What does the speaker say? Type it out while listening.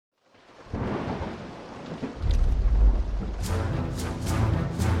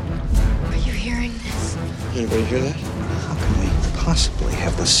hearing this? Anybody hear that? How can we possibly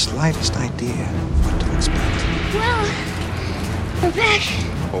have the slightest idea what to expect? Well, we're back.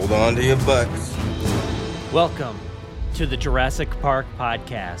 Hold on to your butts. Welcome to the Jurassic Park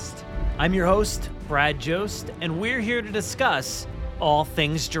podcast. I'm your host, Brad Jost, and we're here to discuss all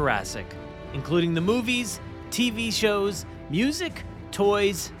things Jurassic, including the movies, TV shows, music,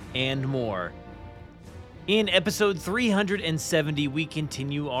 toys, and more. In episode 370, we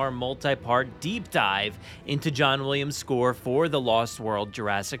continue our multi-part deep dive into John Williams' score for The Lost World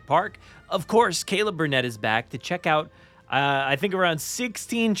Jurassic Park. Of course, Caleb Burnett is back to check out, I think, around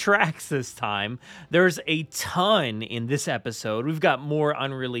 16 tracks this time. There's a ton in this episode. We've got more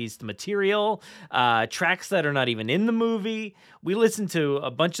unreleased material, tracks that are not even in the movie. We listened to a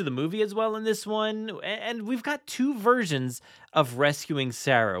bunch of the movie as well in this one, and we've got two versions of Rescuing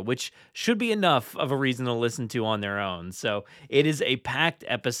Sarah, which should be enough of a reason to listen to on their own. So it is a packed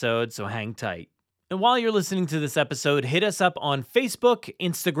episode, so hang tight. And while you're listening to this episode, hit us up on Facebook,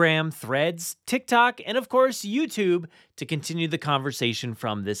 Instagram, Threads, TikTok, and of course, YouTube to continue the conversation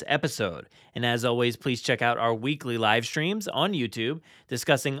from this episode. And as always, please check out our weekly live streams on YouTube,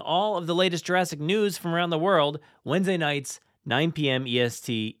 discussing all of the latest Jurassic news from around the world, Wednesday nights, 9 p.m.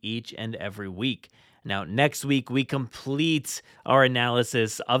 EST each and every week. Now, next week, we complete our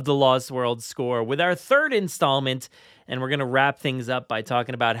analysis of the Lost World score with our third installment, and we're going to wrap things up by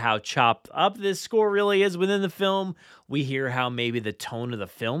talking about how chopped up this score really is within the film. We hear how maybe the tone of the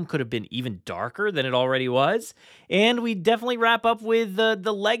film could have been even darker than it already was, and we definitely wrap up with the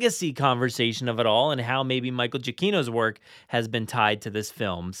legacy conversation of it all and how maybe Michael Giacchino's work has been tied to this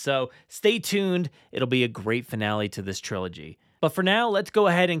film. So stay tuned. It'll be a great finale to this trilogy. But for now, let's go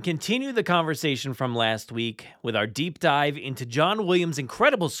ahead and continue the conversation from last week with our deep dive into John Williams'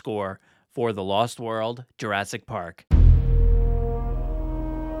 incredible score for The Lost World Jurassic Park.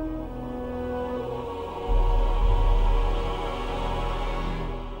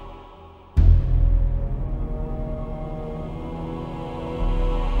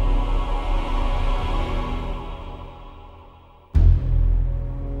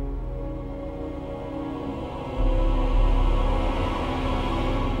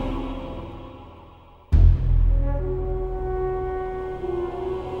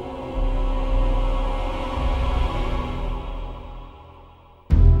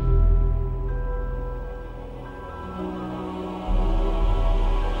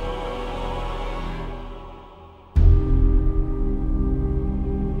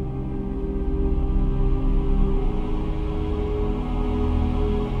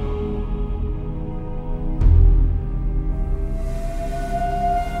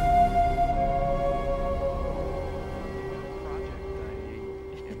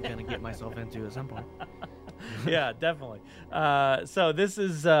 Into at some point. Yeah, definitely. So this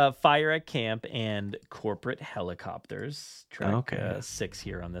is Fire at Camp and Corporate Helicopters, track 6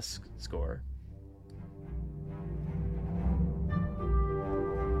 here on this score.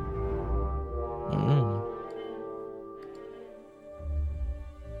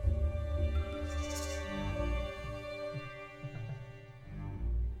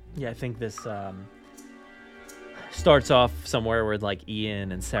 Yeah, I think this starts off somewhere with like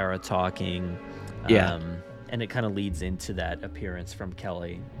Ian and Sarah talking. And it kind of leads into that appearance from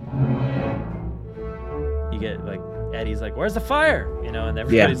Kelly. You get like Eddie's like, "Where's the fire?" You know, and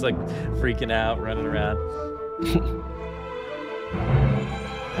everybody's like freaking out, running around.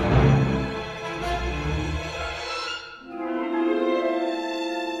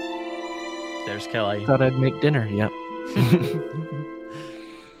 There's Kelly. Thought I'd make dinner. Yep.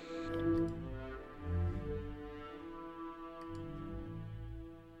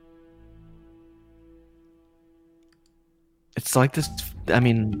 It's like this, I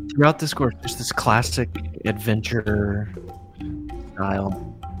mean, throughout this course, there's this classic adventure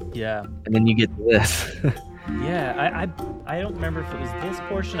style. Yeah. And then you get this. Yeah, I don't remember if it was this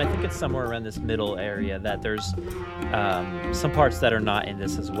portion. I think it's somewhere around this middle area that there's some parts that are not in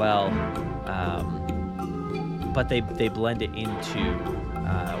this as well. But they blend it into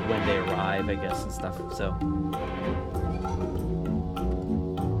when they arrive, I guess, and stuff. So...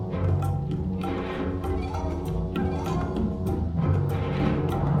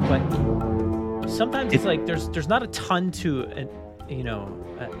 But sometimes it's like there's not a ton to,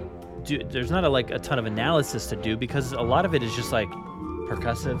 there's not a ton of analysis to do because a lot of it is just like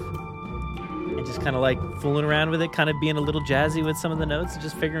percussive and just kind of like fooling around with it, kind of being a little jazzy with some of the notes and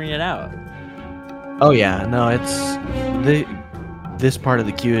just figuring it out. Oh yeah, no, it's this part of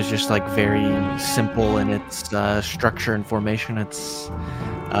the cue is just like very simple in its structure and formation. It's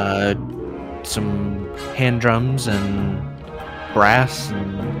some hand drums and brass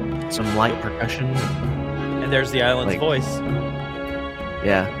and some light percussion. And there's the island's voice.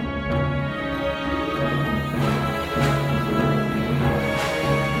 Yeah.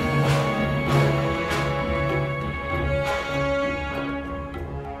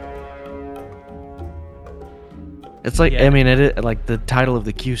 It's like, I mean, like the title of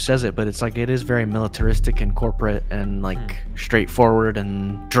the queue says it, but it's like it is very militaristic and corporate and like straightforward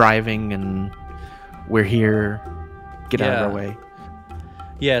and driving and we're here, get out of our way.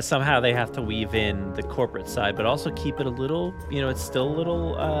 Yeah, somehow they have to weave in the corporate side, but also keep it a little, it's still a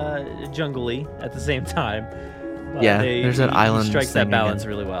little jungly at the same time. There's that island. Strikes that balance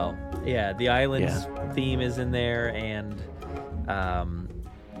really well. Yeah, the island's theme is in there, and I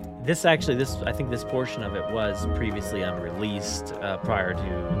think this portion of it was previously unreleased prior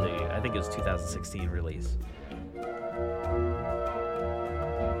to I think it was 2016 release.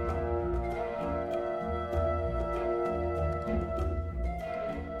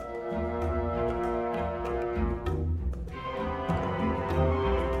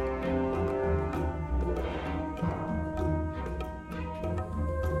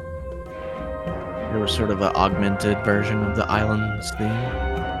 There was sort of an augmented version of the island's theme.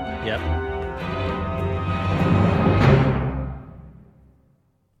 Yep.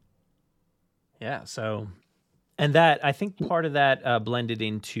 Yeah, so, and that, I think part of that blended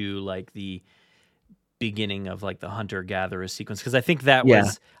into like the beginning of like the hunter-gatherer sequence, because I think that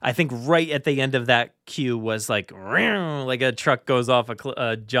was, I think right at the end of that cue was like a truck goes off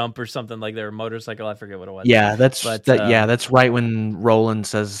a jump or something, like their motorcycle, I forget what it was. Yeah, that's that's right when Roland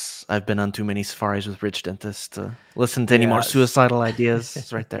says, "I've been on too many safaris with Rich Dentist to listen to any more suicidal ideas."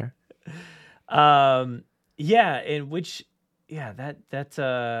 It's right there. That's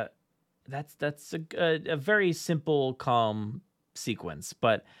a very simple, calm sequence,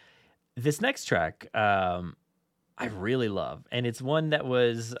 but this next track, I really love, and it's one that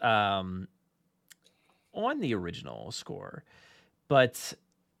was on the original score, and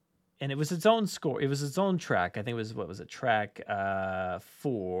it was its own score. It was its own track. I think it was track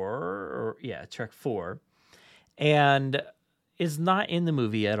 4, track 4, and is not in the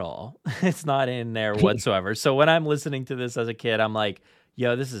movie at all. It's not in there whatsoever. So when I'm listening to this as a kid, I'm like,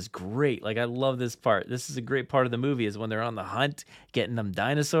 yo, this is great. Like, I love this part. This is a great part of the movie, is when they're on the hunt, getting them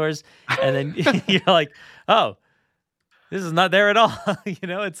dinosaurs. And then you're like, oh, this is not there at all.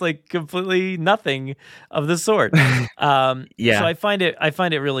 It's like completely nothing of the sort. So I find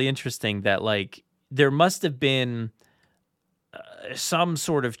it really interesting that like there must have been some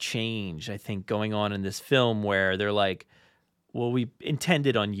sort of change, I think, going on in this film where they're like, well, we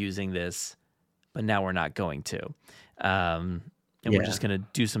intended on using this, but now we're not going to. And we're just going to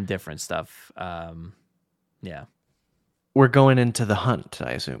do some different stuff. We're going into the hunt,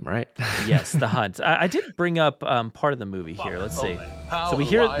 I assume, right? Yes, the hunt. I did bring up part of the movie here. Let's see. So we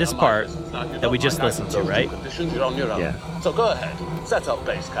hear this part that we just listened to, right? Yeah. So go ahead, set up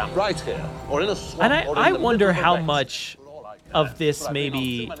base camp right here, or in a swamp. And I wonder how much of this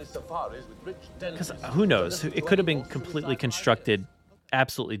maybe, because who knows? It could have been completely constructed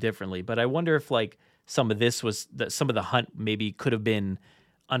absolutely differently, but I wonder if like some of this was some of the hunt maybe could have been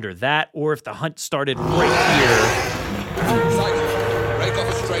under that, or if the hunt started right here. Break off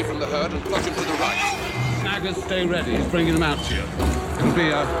a stray from the herd and plot him to the right. Snaggers, stay ready. He's bringing them out to you. It'll be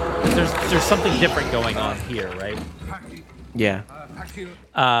there's something different going on here, right? Yeah.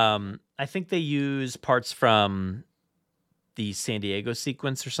 I think they use parts from the San Diego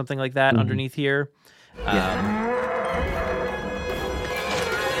sequence or something like that underneath here.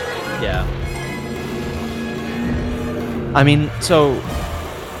 I mean, so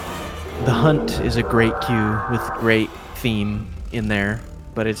the hunt is a great cue with great theme in there,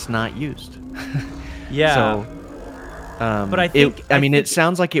 but it's not used. So, but I think, it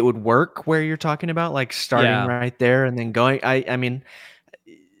sounds like it would work where you're talking about, like starting right there and then going. I mean,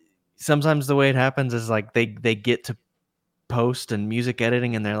 sometimes the way it happens is like they get to post and music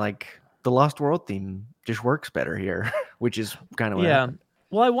editing, and they're like, the Lost World theme just works better here, which is kind of what happened.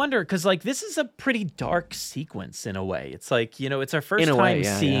 Well, I wonder, because like this is a pretty dark sequence in a way. It's like, it's our first time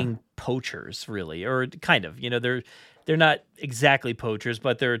seeing poachers, really, or kind of. They're not exactly poachers,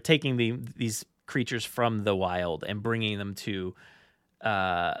 but they're taking these creatures from the wild and bringing them to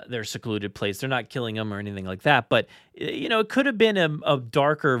their secluded place. They're not killing them or anything like that, but it could have been a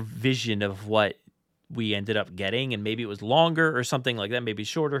darker vision of what we ended up getting, and maybe it was longer or something like that, maybe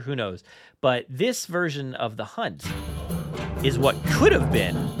shorter, who knows. But this version of the hunt is what could have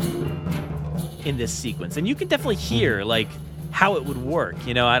been in this sequence, and you can definitely hear like how it would work.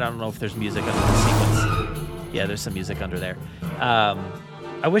 I don't know if there's music under the sequence. Yeah, there's some music under there.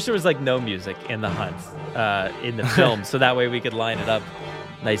 I wish there was like no music in the hunt in the film, so that way we could line it up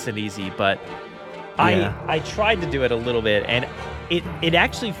nice and easy. But I tried to do it a little bit, and it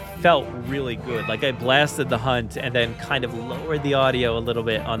actually felt really good. Like I blasted the hunt and then kind of lowered the audio a little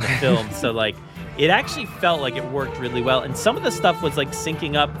bit on the film. So like it actually felt like it worked really well. And some of the stuff was like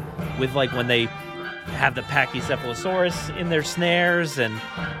syncing up with like when they have the Pachycephalosaurus in their snares, and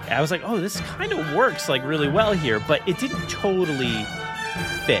I was like, oh, this kind of works like really well here, but it didn't totally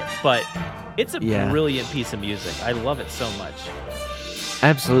fit. But it's a brilliant piece of music. I love it so much.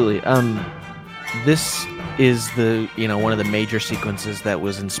 Absolutely. This is one of the major sequences that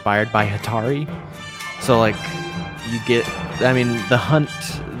was inspired by Hatari. So like you get, the hunt,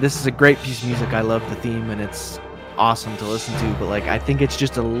 this is a great piece of music. I love the theme and it's awesome to listen to, but like I think it's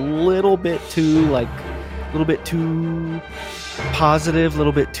just a little bit too positive, a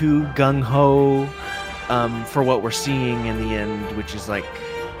little bit too gung-ho for what we're seeing in the end, which is like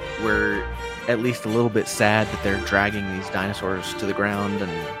we're at least a little bit sad that they're dragging these dinosaurs to the ground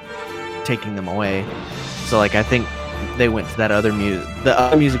and taking them away. So like I think they went to that other music. The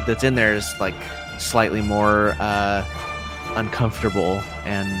other music that's in there is like slightly more uncomfortable,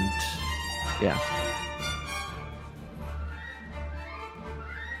 and yeah.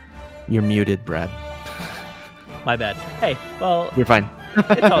 You're muted, Brad. My bad. Hey, well, you're fine.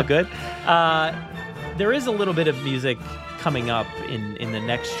 It's all good. There is a little bit of music coming up in the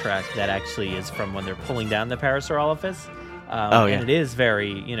next track that actually is from when they're pulling down the Parasaurolophus. And it is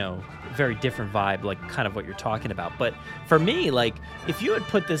very, very different vibe, like kind of what you're talking about. But for me, like if you had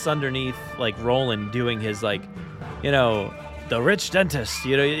put this underneath like Roland doing his like, the rich dentist,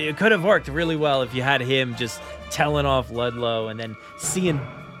 it could have worked really well if you had him just telling off Ludlow and then seeing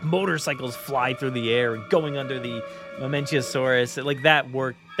motorcycles fly through the air and going under the Mamenchisaurus. Like that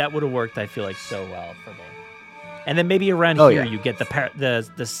would have worked, I feel like, so well for me. And then maybe around here you get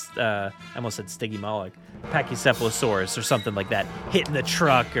I almost said Stygimoloch, Pachycephalosaurus or something like that hitting the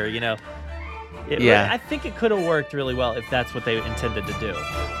truck, or I think it could have worked really well if that's what they intended to do.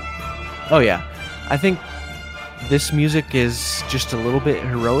 Oh yeah, I think this music is just a little bit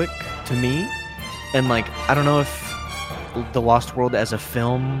heroic to me, and like I don't know if The Lost World as a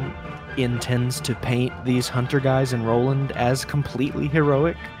film intends to paint these hunter guys and Roland as completely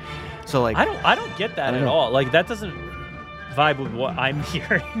heroic. So like I don't get that at all. Like that doesn't vibe with what I'm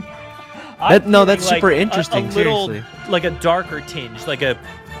hearing. That's super interesting. A little, seriously, like a darker tinge, like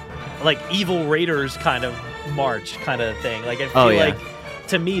Evil Raiders kind of march kind of thing. Like I feel like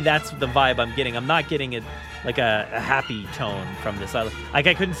to me that's the vibe I'm getting. I'm not getting it like a happy tone from this. Like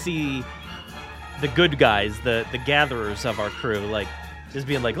I couldn't see the good guys, the gatherers of our crew, like just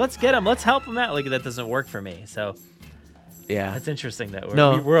being like, let's get them, let's help them out. Like that doesn't work for me. So yeah, it's interesting that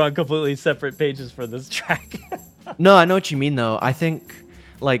we're on completely separate pages for this track. No, I know what you mean though. I think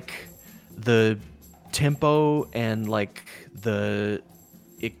like the tempo and like the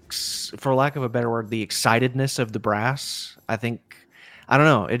for lack of a better word, the excitedness of the brass, I think, I don't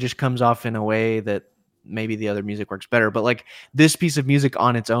know, it just comes off in a way that maybe the other music works better, but like this piece of music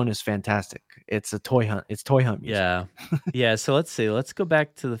on its own is fantastic. It's toy hunt music. Yeah. So let's see, let's go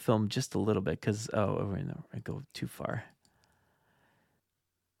back to the film just a little bit, because I go too far.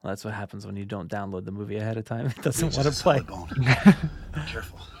 Well, that's what happens when you don't download the movie ahead of time. It doesn't want to play.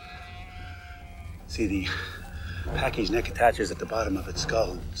 Careful. See, the Pachy's neck attaches at the bottom of its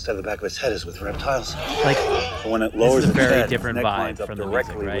skull instead of the back of its head as with reptiles. Like when it lowers its very head, different neck vibe lines up from the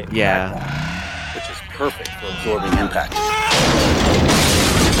directly music, right? with the Yeah. backbone, which is perfect for absorbing impact.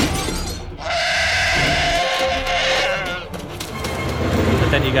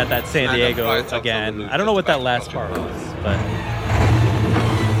 But then you got that San Diego again. I don't know what that last part was, but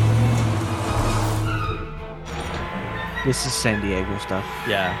this is San Diego stuff.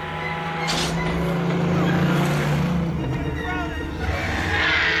 yeah.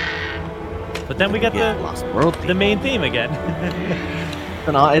 But then we got Lost World the main theme again.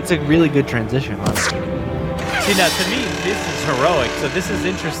 It's a really good transition, honestly. See, now to me, this is heroic. So this is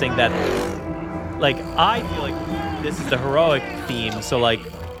interesting that, like, I feel like this is the heroic theme. So, like,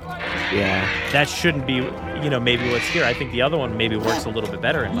 yeah, that shouldn't be, maybe what's here. I think the other one maybe works a little bit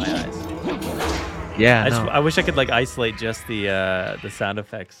better in my eyes. Yeah, I wish I could like isolate just the sound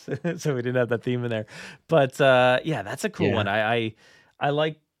effects, so we didn't have that theme in there. But yeah, that's a cool one. I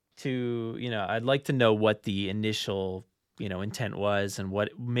like to, I'd like to know what the initial intent was, and what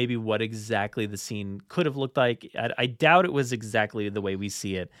exactly the scene could have looked like. I doubt it was exactly the way we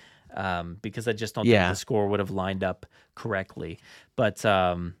see it, because I just don't think the score would have lined up correctly. But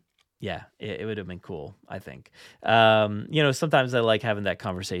yeah, it would have been cool, I think. Sometimes I like having that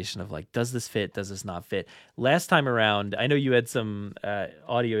conversation of like, does this fit? Does this not fit? Last time around, I know you had some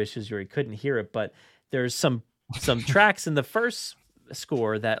audio issues where you couldn't hear it, but there's some tracks in the first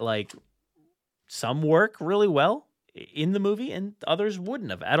score that like some work really well in the movie and others wouldn't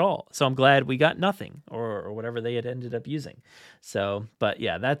have at all. So I'm glad we got nothing or whatever they had ended up using. So, but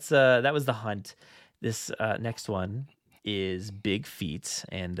yeah, that was The Hunt. This next one is Big Feet,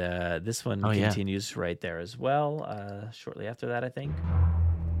 and this one continues right there as well. Shortly after that, I think.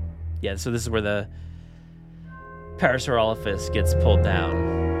 Yeah, so this is where the Parasaurolophus gets pulled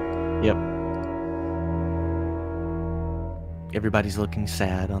down. Yep. Everybody's looking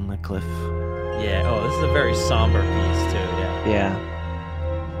sad on the cliff. Yeah. Oh, this is a very somber piece too. Yeah. Yeah.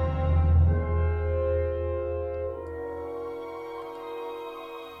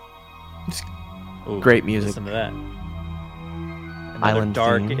 Ooh, great music. Listen to that. Another Island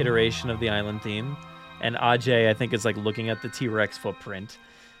dark theme. iteration of the island theme. And Ajay, I think, is like looking at the T-Rex footprint.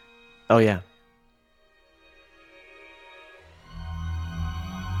 Oh yeah.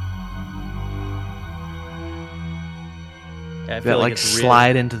 I That feel like it's slide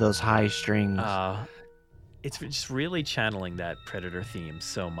really, into those high strings. it's just really channeling that Predator theme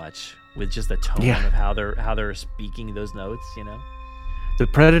so much with just the tone Yeah. of how they're speaking those notes, you know. The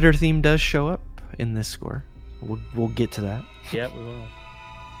Predator theme does show up in this score. We'll get to that. Yeah, we will.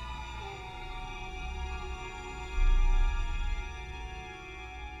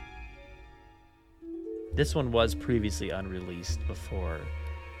 This one was previously unreleased before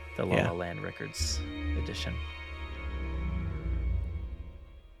the La La Land Records edition.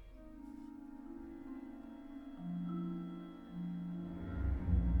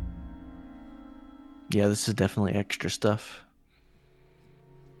 Yeah, this is definitely extra stuff.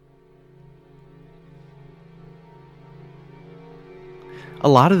 A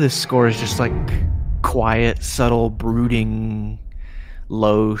lot of this score is just like quiet, subtle, brooding,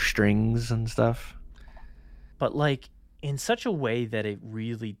 low strings and stuff. But like in such a way that it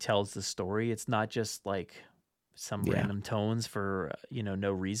really tells the story. It's not just like some random tones for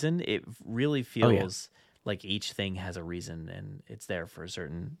no reason. It really feels like each thing has a reason and it's there for a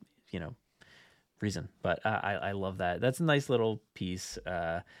certain reason. But I love that. That's a nice little piece.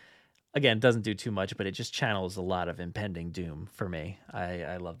 Again, doesn't do too much, but it just channels a lot of impending doom for me.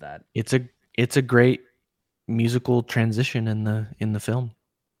 I love that. It's a great musical transition in the film.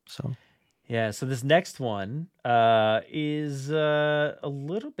 So yeah, so this next one is a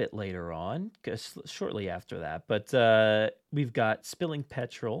little bit later on, shortly after that. But we've got Spilling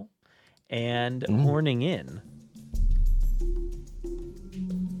Petrol and Horning In.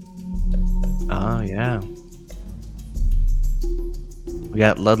 Oh, yeah. We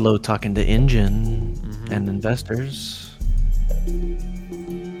got Ludlow talking to Engine and investors.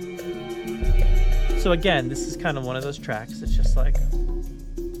 So again, this is kind of one of those tracks. It's just like...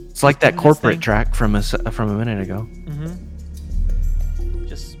 It's like that corporate track from a minute ago. Mm-hmm.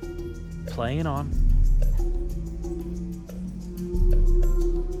 Just playing on.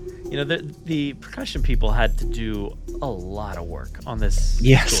 The percussion people had to do a lot of work on this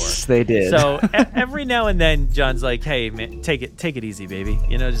score. They did. So every now and then, John's like, "Hey, man, take it easy, baby.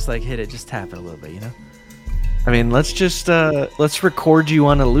 Just like hit it, just tap it a little bit, I mean, let's record you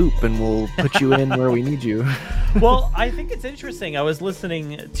on a loop, and we'll put you in where we need you." Well, I think it's interesting. I was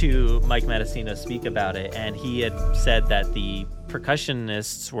listening to Mike Matessino speak about it, and he had said that the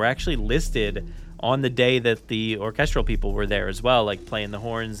percussionists were actually listed on the day that the orchestral people were there as well, like playing the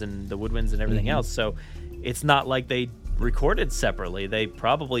horns and the woodwinds and everything else. So it's not like they recorded separately. They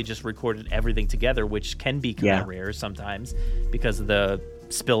probably just recorded everything together, which can be kind of rare sometimes because of the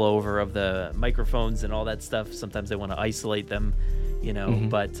spillover of the microphones and all that stuff. Sometimes they want to isolate them,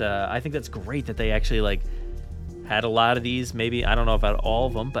 but I think that's great that they actually like had a lot of these, maybe, I don't know about all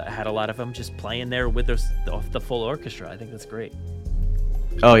of them, but had a lot of them just playing there with the full orchestra. I think that's great.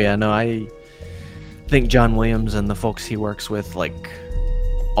 Oh yeah, no, I think John Williams and the folks he works with like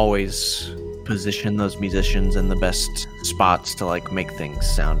always position those musicians in the best spots to like make things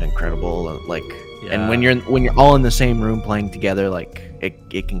sound incredible. And when you're all in the same room playing together, like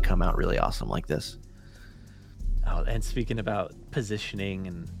it can come out really awesome like this. Oh, and speaking about positioning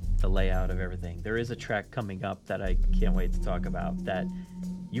and the layout of everything, there is a track coming up that I can't wait to talk about that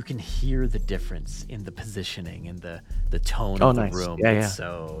you can hear the difference in the positioning and the tone of the room. It's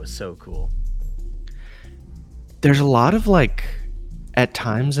so cool. There's a lot of like, at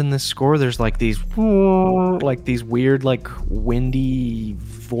times in this score, there's like these weird like windy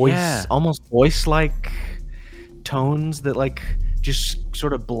voice, almost voice-like tones that like just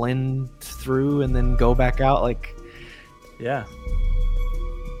sort of blend through and then go back out, like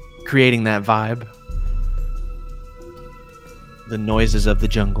creating that vibe. The noises of the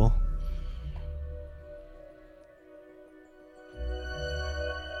jungle.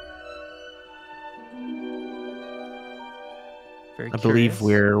 I believe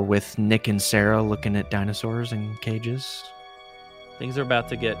we're with Nick and Sarah looking at dinosaurs in cages. Things are about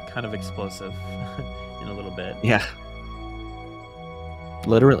to get kind of explosive in a little bit. Yeah.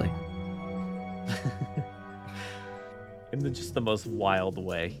 Literally. In just the most wild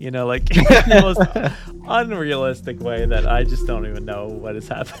way, like the most unrealistic way that I just don't even know what is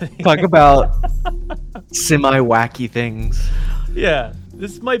happening. Talk about semi-wacky things. Yeah,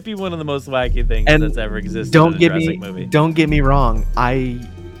 this might be one of the most wacky things that's ever existed in a Jurassic movie. Don't get me wrong, I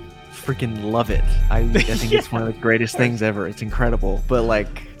freaking love it. I think it's one of the greatest things ever. It's incredible, but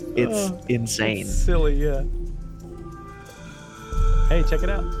it's insane. It's silly, yeah. Hey, check it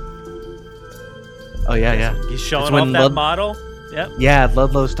out. Oh yeah. He's showing off that model. Yep. Yeah,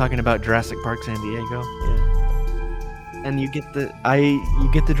 Ludlow's talking about Jurassic Park San Diego. Yeah. And you get the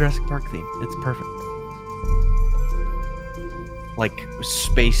Jurassic Park theme. It's perfect.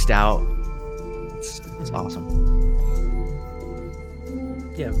 Spaced out. It's awesome.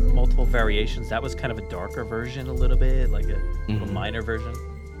 Yeah, multiple variations. That was kind of a darker version, a little bit, like a little minor version.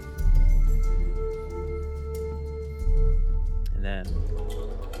 And then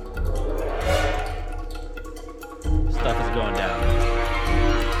stuff is going down.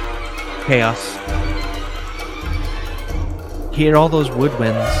 Chaos. Hear all those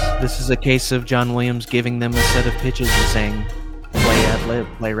woodwinds. This is a case of John Williams giving them a set of pitches and saying, play ad lib,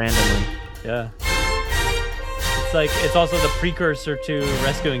 play randomly. Yeah. It's also the precursor to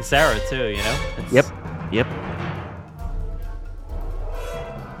Rescuing Sarah too, Yep.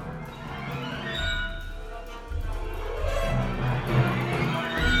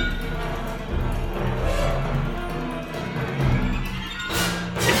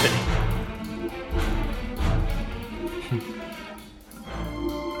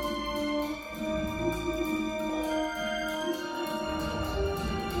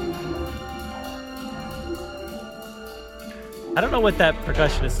 I don't know what that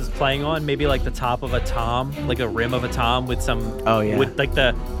percussionist is playing on. Maybe the top of a tom, like a rim of a tom with some. Oh yeah. With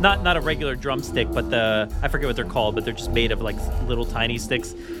the not a regular drumstick, but I forget what they're called, but they're just made of little tiny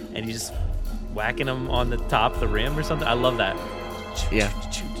sticks, and you just whacking them on the top of the rim or something. I love that. Yeah.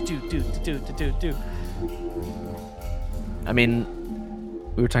 I mean,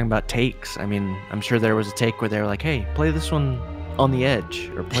 we were talking about takes. I mean, I'm sure there was a take where they were like, "Hey, play this one on the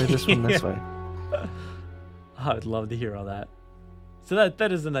edge, or play this one this way." I'd love to hear all that. So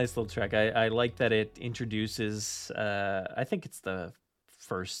that is a nice little track. I like that it introduces, I think it's the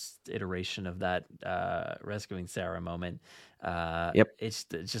first iteration of that Rescuing Sarah moment. Yep. It's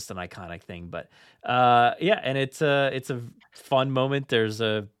just an iconic thing. But and it's a fun moment. There's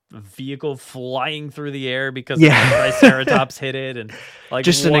a vehicle flying through the air because the Triceratops hit it, and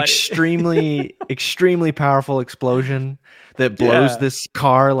just an extremely powerful explosion that blows this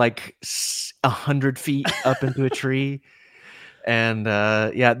car 100 feet up into a tree. And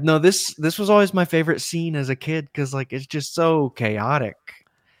this was always my favorite scene as a kid because it's just so chaotic.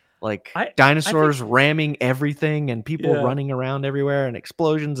 Dinosaurs ramming everything and people running around everywhere and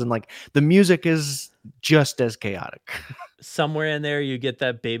explosions, and the music is just as chaotic. Somewhere in there you get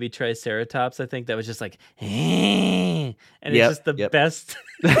that baby Triceratops, I think, that was just and it's just the best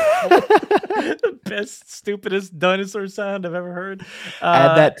the best stupidest dinosaur sound I've ever heard.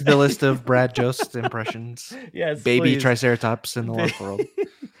 Add that to the list of Brad Jost's impressions. Yes, baby please. Triceratops in the Lost World.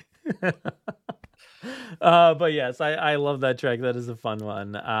 But yes, I love that track. That is a fun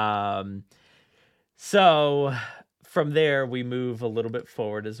one. So from there, we move a little bit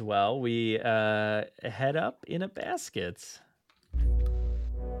forward as well. We head up in a basket.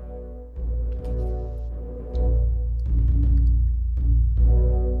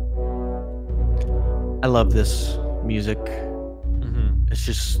 I love this music. Mm-hmm. It's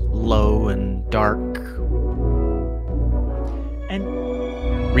just low and dark.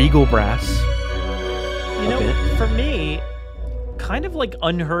 And regal brass. For me, kind of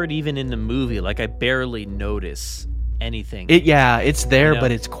unheard even in the movie. I barely notice anything. It's there,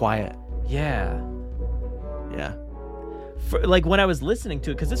 but it's quiet. Yeah. For, when I was listening to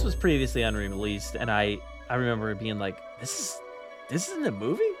it, because this was previously unreleased, and I remember being this is in the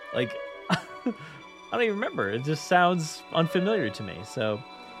movie? I don't even remember. It just sounds unfamiliar to me. So,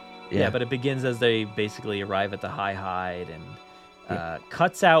 but it begins as they basically arrive at the high hide and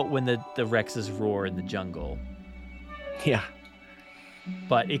cuts out when the Rexes roar in the jungle. Yeah.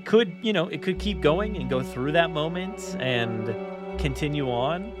 But it could keep going and go through that moment and continue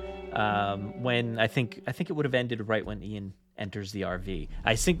on. When I think it would have ended right when Ian enters the RV.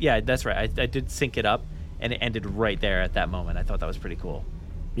 I think, that's right. I did sync it up, and it ended right there at that moment. I thought that was pretty cool.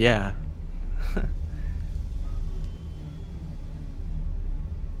 Yeah.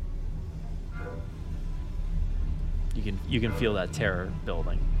 You can feel that terror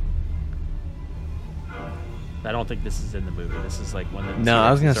building. I don't think this is in the movie. This is like when the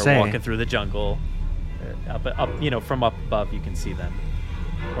I was gonna T-Rexes are say walking through the jungle. Up, from up above, you can see them,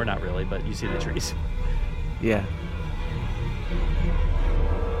 or not really, but you see the trees. Yeah.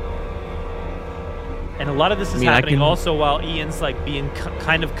 And a lot of this is happening also while Ian's like being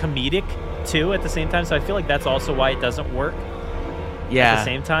kind of comedic too at the same time. So I feel like that's also why it doesn't work. Yeah. At the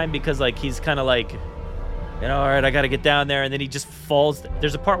same time, because like he's kind of like, all right, I got to get down there, and then he just falls.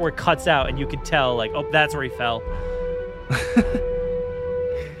 There's a part where it cuts out, and you can tell like, oh, that's where he fell.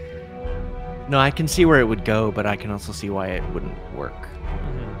 No, I can see where it would go, but I can also see why it wouldn't work.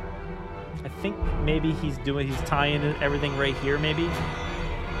 Mm-hmm. I think maybe he's tying everything right here, maybe.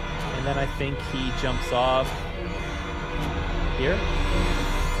 And then I think he jumps off here.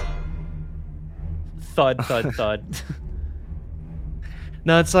 Thud, thud, thud.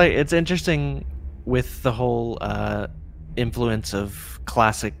 No, it's interesting with the whole influence of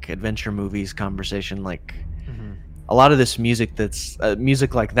classic adventure movies conversation. Like a lot of this music that's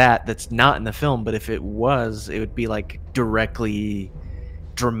music like that's not in the film, but if it was, it would be like dramatically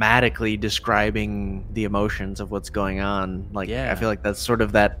describing the emotions of what's going on. Like I feel like that's sort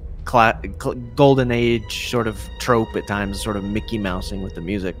of that golden age sort of trope at times, sort of Mickey Mousing with the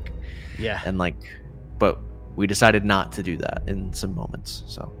music. Yeah. And like, but we decided not to do that in some moments.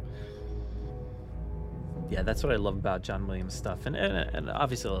 So yeah, that's what I love about John Williams stuff, and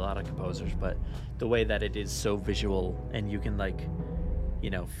obviously a lot of composers, but the way that it is so visual, and you can like,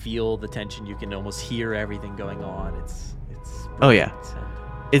 feel the tension. You can almost hear everything going on. It's oh yeah,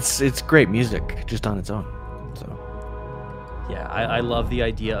 it's great music just on its own. So yeah, I love the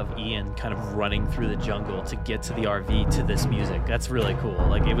idea of Ian kind of running through the jungle to get to the RV to this music. That's really cool.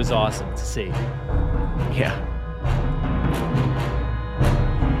 Like it was awesome to see. Yeah.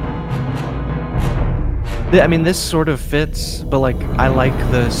 I mean, this sort of fits, but like I like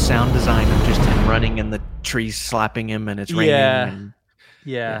the sound design of just him running and the trees slapping him and it's raining.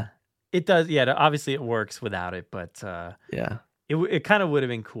 Yeah. It does. Yeah, obviously it works without it, but yeah, it kind of would have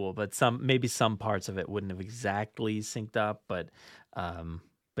been cool. But maybe some parts of it wouldn't have exactly synced up. But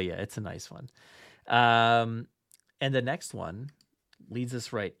yeah, it's a nice one. And the next one leads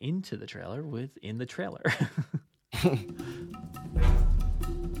us right into the trailer in the trailer.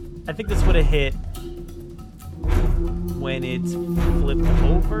 I think this would have hit when it's flipped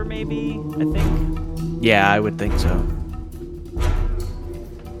over, maybe, I think. Yeah, I would think so.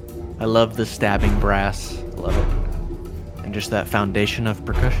 I love the stabbing brass. Love it. And just that foundation of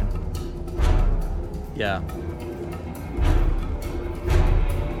percussion. Yeah.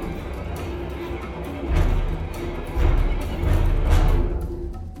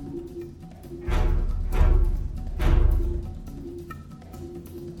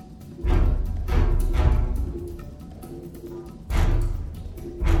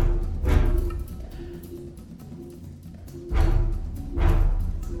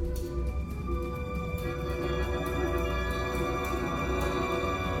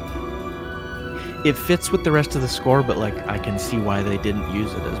 It fits with the rest of the score, but like I can see why they didn't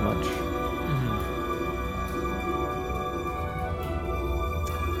use it as much.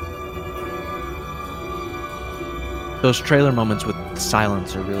 Those trailer moments with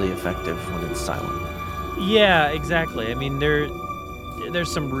silence are really effective when it's silent. Yeah, exactly. I mean,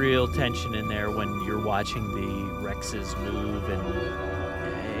 there's some real tension in there when you're watching the Rexes move, and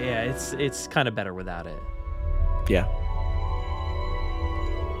yeah, it's kind of better without it. Yeah.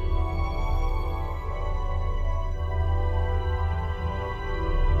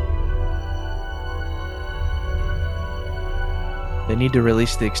 They need to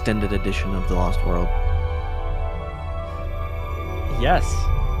release the extended edition of The Lost World. Yes,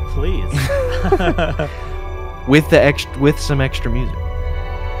 please. with some extra music.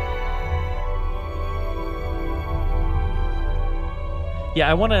 Yeah,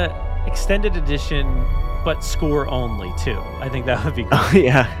 I want a extended edition, but score only too. I think that would be cool. Oh,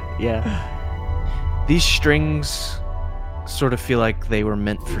 yeah. These strings sort of feel like they were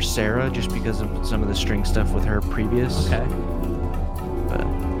meant for Sarah, just because of some of the string stuff with her previous. Okay. But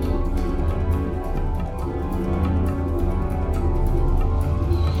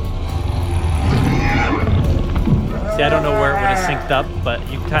see, I don't know where it would have synced up, but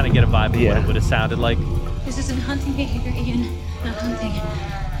you can kind of get a vibe of what it would have sounded like. This isn't hunting behavior, Ian. Not hunting.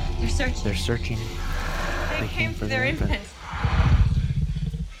 They're searching. They're searching. They came for their infant.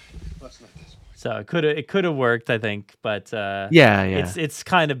 So it could have worked, I think, but yeah. It's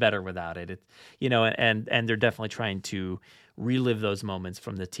kind of better without it. And they're definitely trying to relive those moments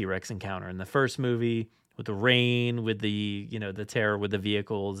from the T-Rex encounter in the first movie. It the rain, with the the terror with the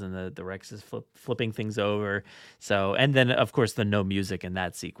vehicles and the Rex is flipping things over. So, and then of course the no music in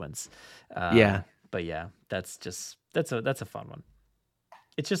that sequence. But yeah, that's a fun one.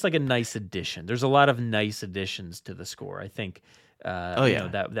 It's just like a nice addition. There's a lot of nice additions to the score, I think.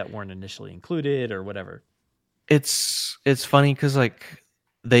 That weren't initially included or whatever. It's funny because like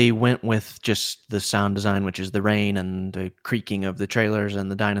they went with just the sound design, which is the rain and the creaking of the trailers and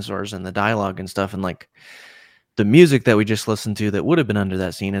the dinosaurs and the dialogue and stuff, and like the music that we just listened to that would have been under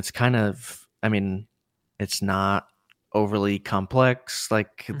that scene. It's kind of, I mean, it's not overly complex.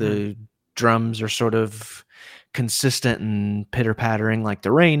 Like the drums are sort of consistent and pitter pattering like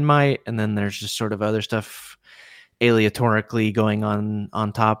the rain might, and then there's just sort of other stuff aleatorically going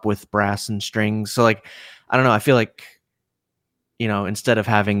on top with brass and strings. So like, I don't know, I feel like, instead of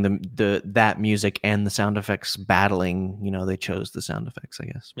having that music and the sound effects battling, they chose the sound effects, I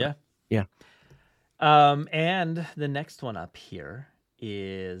guess. But, yeah. And the next one up here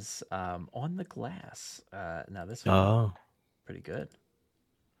is On the Glass. Now this one pretty good.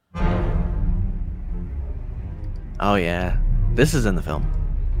 Oh yeah, this is in the film.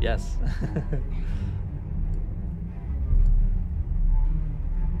 Yes.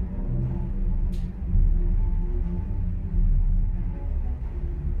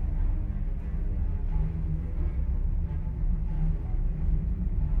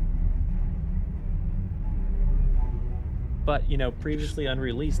 But previously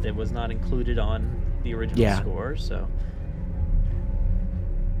unreleased, it was not included on the original score. So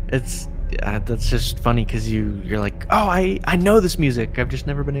it's that's just funny because you're like, oh, I know this music. I've just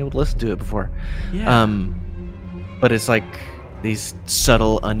never been able to listen to it before. Yeah. But it's like these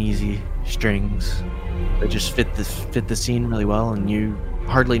subtle, uneasy strings that just fit the scene really well, and you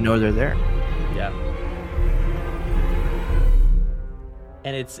hardly know they're there. Yeah.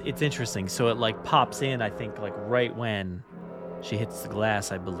 And it's interesting. So it like pops in, I think, like right when she hits the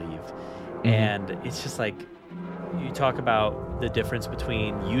glass, I believe. Mm-hmm. And it's just like, you talk about the difference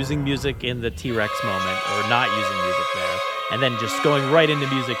between using music in the T-Rex moment or not using music there, and then just going right into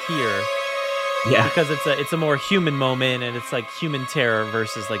music here. Yeah. Because it's a more human moment, and it's like human terror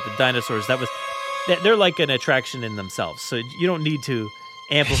versus like the dinosaurs. They're like an attraction in themselves. So you don't need to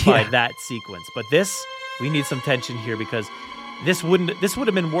amplify that sequence. But we need some tension here because this would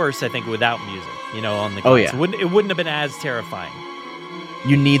have been worse, I think, without music, on the glass. Oh, yeah. It wouldn't have been as terrifying.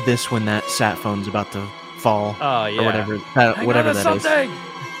 You need this when that sat phone's about to fall. Oh, yeah. Or whatever that something.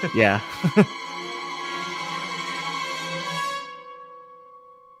 Is. Yeah.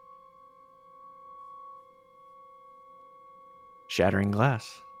 Shattering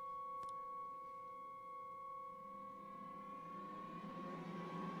glass.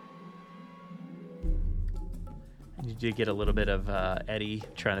 You do get a little bit of Eddie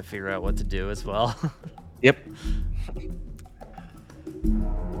trying to figure out what to do as well. Yep.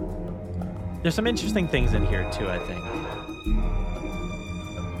 There's some interesting things in here too, I think.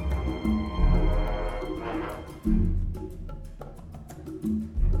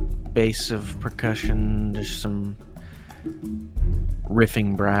 Bass of percussion, just some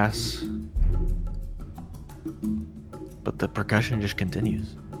riffing brass. But the percussion just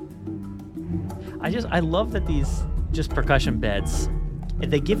continues. I love that these just percussion beds,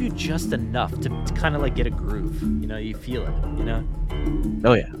 they give you just enough to kind of like get a groove. You feel it,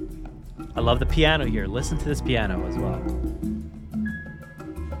 Oh yeah. I love the piano here. Listen to this piano as well.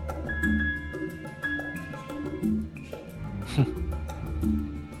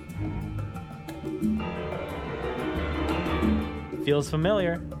 Feels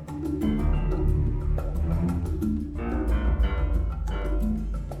familiar.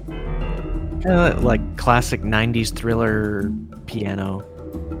 Like classic 90s thriller piano.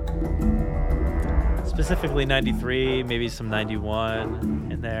 Specifically 93, maybe some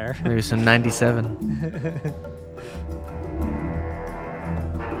 91 in there. Maybe some 97.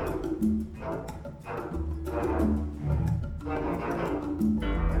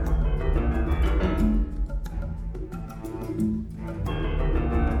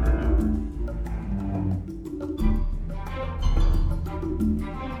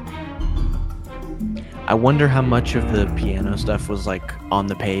 I wonder how much of the piano stuff was like on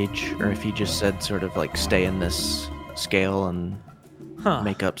the page, or if he just said sort of like stay in this scale and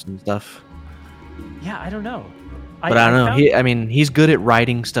make up some stuff. Yeah, I don't know. But I don't know. He's good at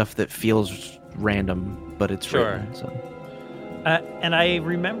writing stuff that feels random, but it's written. So. And I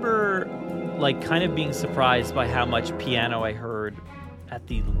remember like kind of being surprised by how much piano I heard at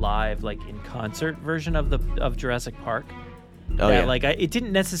the live, like in concert version of Jurassic Park. Oh, yeah. Like it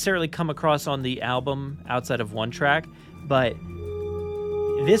didn't necessarily come across on the album outside of one track, but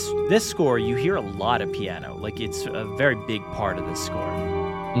this score, you hear a lot of piano. Like, it's a very big part of this score.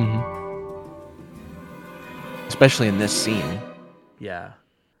 Especially in this scene. Yeah.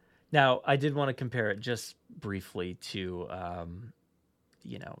 Now, I did want to compare it just briefly to,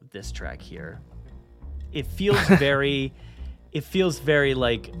 this track here. It feels very,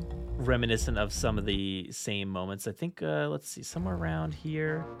 like reminiscent of some of the same moments. I think, let's see, somewhere around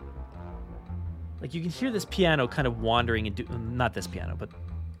here. Like, you can hear this piano kind of wandering into, not this piano, but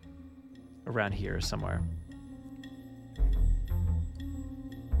around here somewhere.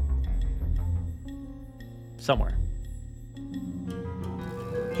 Somewhere.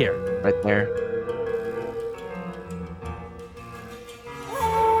 Here. Right there.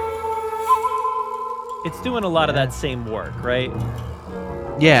 It's doing a lot of that same work, right?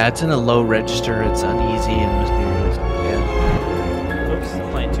 Yeah, it's in a low register. It's uneasy and mysterious. Yeah. Oops,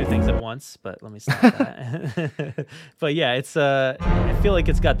 I'm playing two things at once, but let me stop that. But yeah, it's I feel like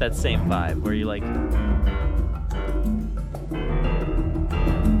it's got that same vibe where you like.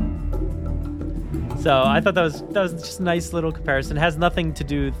 So I thought that was just a nice little comparison. It has nothing to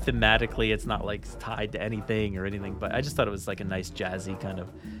do thematically. It's not like tied to anything or anything, but I just thought it was like a nice jazzy kind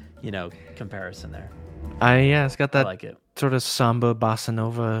of, comparison there. It's got that I like it. Sort of samba bossa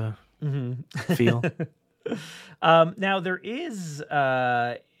nova feel. Now there is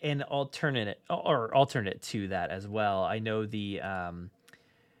an alternate to that as well. I know the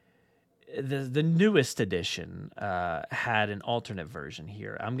newest edition had an alternate version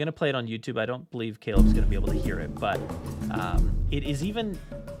here. I'm gonna play it on YouTube. I don't believe Caleb's gonna be able to hear it, but it is even.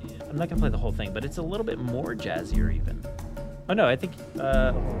 I'm not gonna play the whole thing, but it's a little bit more jazzier even. Oh no, I think. Hold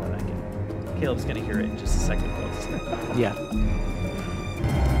on, Caleb's gonna hear it in just a second, folks. Yeah.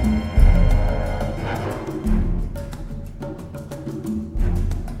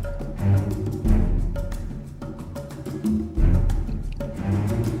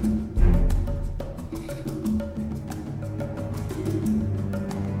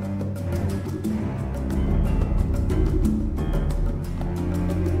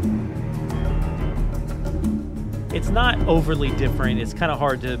 It's not overly different. It's kind of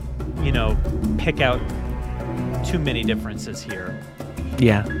hard to, pick out too many differences here.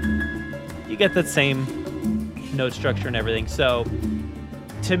 Yeah. You get that same note structure and everything. So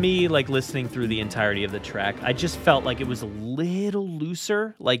to me, like listening through the entirety of the track, I just felt like it was a little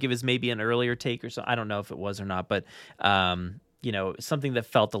looser. Like it was maybe an earlier take or something. I don't know if it was or not, but something that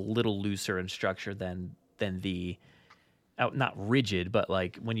felt a little looser in structure than the not rigid, but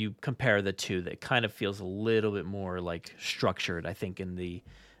like when you compare the two, that kind of feels a little bit more like structured, I think, in the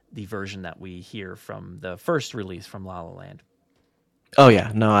version that we hear from the first release from La La Land. Oh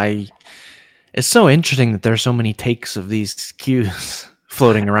yeah, no, it's so interesting that there's so many takes of these cues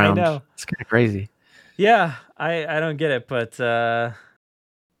floating around. I know. It's kind of crazy. Yeah, I don't get it, but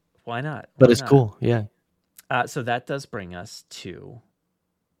why not? But it's cool, yeah. So that does bring us to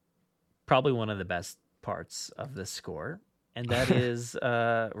probably one of the best parts of the score, and that is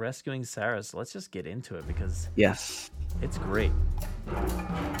rescuing Sarah. So let's just get into it because it's great.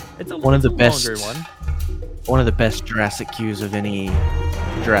 It's one of the best longer one. One of the best Jurassic cues of any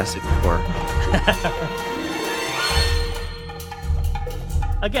Jurassic score.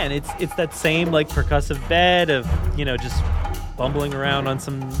 Again, it's that same like percussive bed of just bumbling around on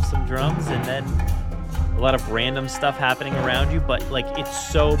some drums, and then a lot of random stuff happening around you, but like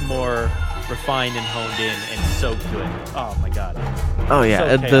it's so more refined and honed in and so good. Oh my god. Oh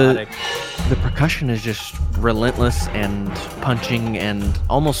yeah, so the percussion is just relentless and punching and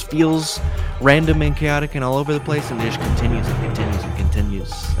almost feels random and chaotic and all over the place, and it just continues and continues and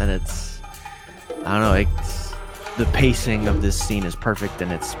continues. And it's, I don't know, it's the pacing of this scene is perfect,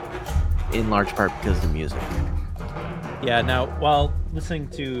 and it's in large part because of the music. Yeah, now, while listening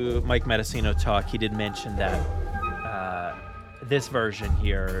to Mike Mendocino talk, he did mention that this version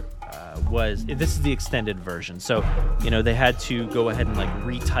here this is the extended version. So, they had to go ahead and like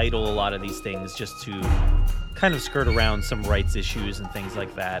retitle a lot of these things just to kind of skirt around some rights issues and things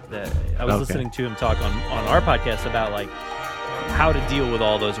like that. I was listening to him talk on our podcast about like how to deal with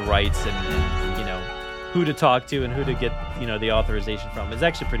all those rights and who to talk to and who to get, the authorization from. It's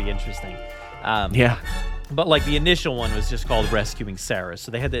actually pretty interesting. Yeah. But like the initial one was just called Rescuing Sarah, so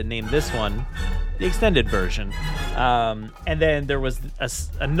they had to name this one the extended version. And then there was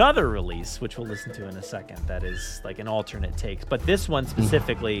another release, which we'll listen to in a second, that is like an alternate take. But this one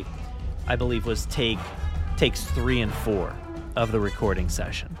specifically, I believe, was takes 3 and 4 of the recording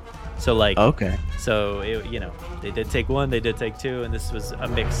session. So like, so they did take 1, they did take 2, and this was a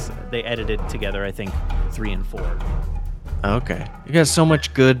mix. They edited together, I think, 3 and 4. Okay, you got so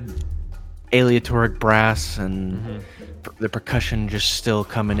much good aleatoric brass and the percussion just still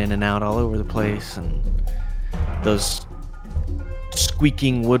coming in and out all over the place, and those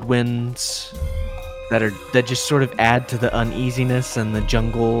squeaking woodwinds that just sort of add to the uneasiness and the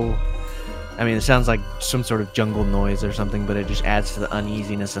jungle. I mean, it sounds like some sort of jungle noise or something, but it just adds to the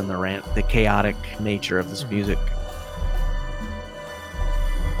uneasiness and the chaotic nature of this music.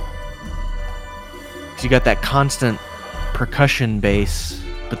 Because you got that constant percussion bass,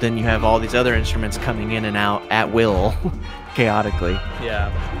 but then you have all these other instruments coming in and out at will, chaotically.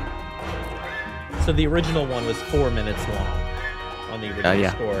 Yeah. So the original one was 4 minutes long on the original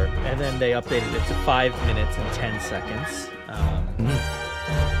score, and then they updated it to 5 minutes and 10 seconds.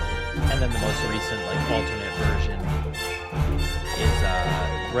 And then the most recent, alternate version is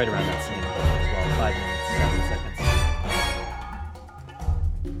right around that same point as well, 5 minutes, 7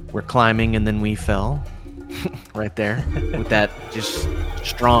 seconds. We're climbing and then we fell. Right there. With that just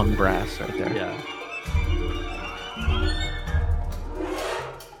strong brass right there. Yeah.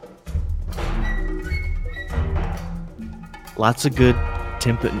 Lots of good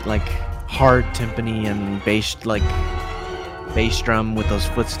hard timpani and bass drum with those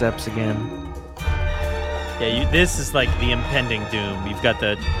footsteps again. Yeah, this is like the impending doom. You've got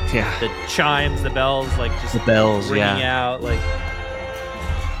the chimes, the bells, just the bells, ringing out,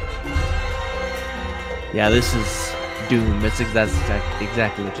 Yeah, this is doom. That's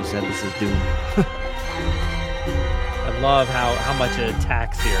exactly what you said. This is doom. I love how much it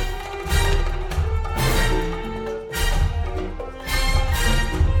attacks here.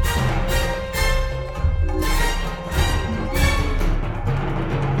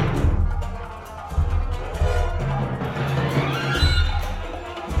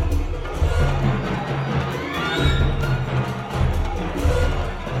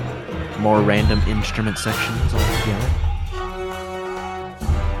 More random instrument sections all together.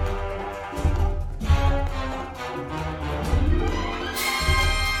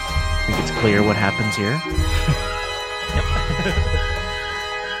 I think it's clear what happens here. Yep.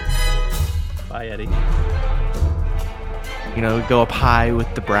 Bye, Eddie. Go up high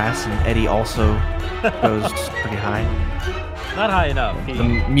with the brass, and Eddie also goes pretty high. Not high enough. The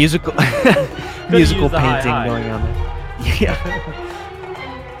musical painting going on there. Yeah.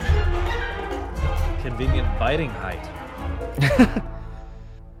 Convenient biting height.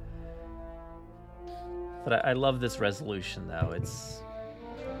 But I love this resolution, though. It's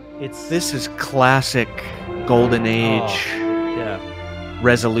This is classic golden age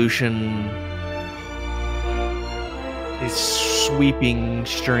resolution. These sweeping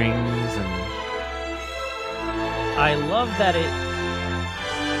strings, and I love that it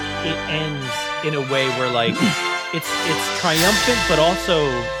ends in a way where it's triumphant, but also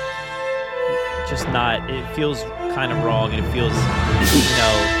just not. It feels kind of wrong, and it feels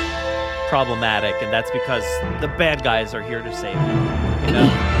problematic, and that's because the bad guys are here to save you.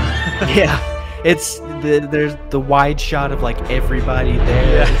 Yeah, there's the wide shot of everybody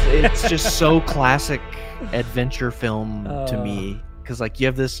there. Yeah. It's just so classic adventure film to me, because you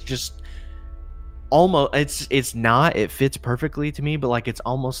have this just almost it fits perfectly to me, but it's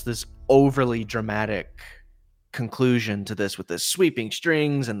almost this overly dramatic conclusion to this with the sweeping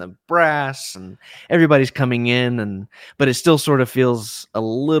strings and the brass and everybody's coming in, but it still sort of feels a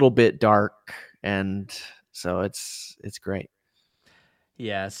little bit dark, and so it's great.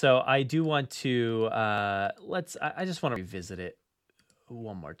 Yeah, so I do want to I just want to revisit it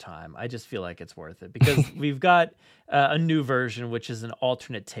one more time. I just feel like it's worth it, because we've got a new version, which is an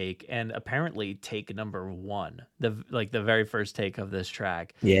alternate take, and apparently take number 1, the very first take of this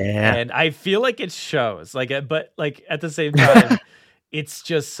track. Yeah, and I feel like it shows, but at the same time, it's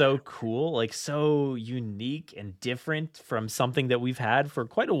just so cool, so unique and different from something that we've had for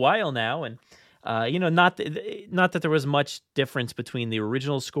quite a while now, and. Not that there was much difference between the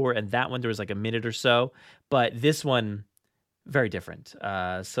original score and that one. There was a minute or so, but this one, very different.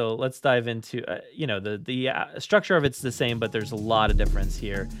 So let's dive into, the structure of it's the same, but there's a lot of difference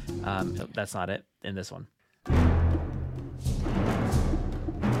here. That's not it in this one.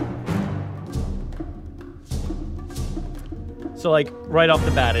 So right off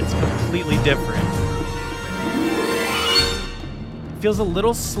the bat, it's completely different. Feels a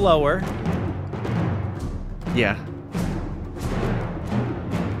little slower. Yeah.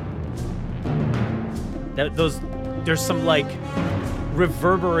 There's some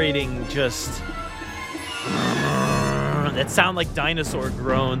reverberating just that sound like dinosaur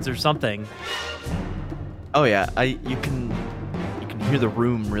groans or something. Oh yeah, you can hear the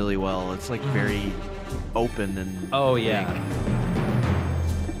room really well. It's very open and oh yeah.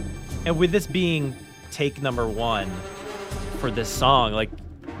 And with this being take number 1 for this song,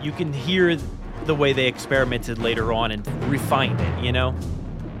 you can hear the way they experimented later on and refined it, you know?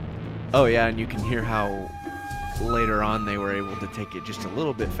 Oh yeah, and you can hear how later on they were able to take it just a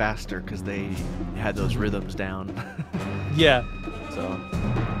little bit faster because they had those rhythms down. Yeah. So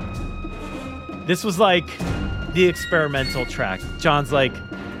this was like the experimental track. John's like,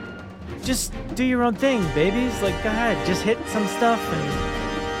 just do your own thing, babies. Like, go ahead, just hit some stuff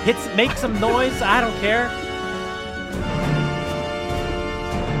and make some noise. I don't care.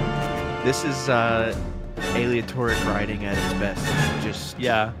 this is aleatoric writing at its best. Just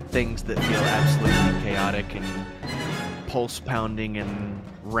things that feel absolutely chaotic and pulse pounding and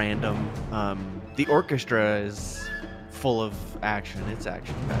random. The orchestra is full of action. It's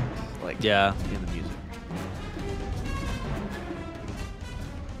action packed, like in the music.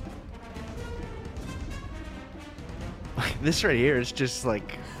 This right here is just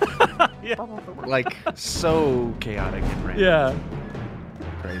like, like so chaotic and random. Yeah.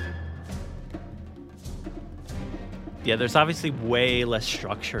 Crazy. Yeah, there's obviously way less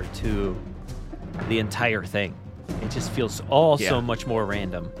structure to the entire thing. It just feels all so much more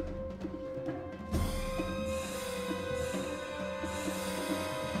random.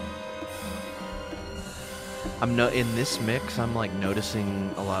 In this mix, I'm like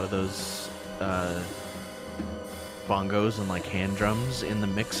noticing a lot of those bongos and like hand drums in the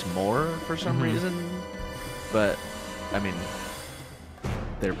mix more for some reason. But I mean,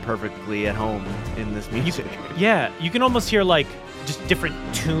 they're perfectly at home in this music. Yeah, you can almost hear like just different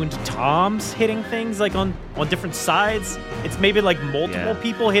tuned toms hitting things like on different sides. It's maybe like multiple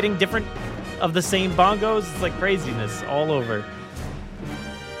people hitting different of the same bongos. It's like craziness all over.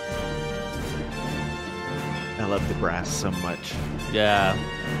 I love the brass so much. Yeah.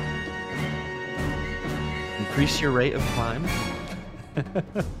 Increase your rate of climb.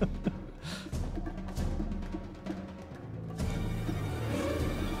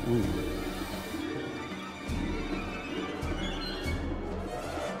 Ooh.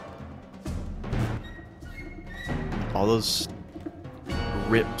 All those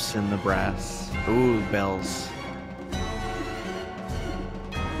rips in the brass. Ooh, bells.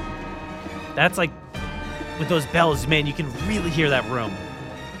 That's like, with those bells, man, you can really hear that room.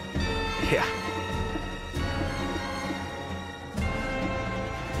 Yeah.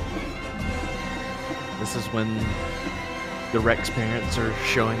 This is when the Rex parents are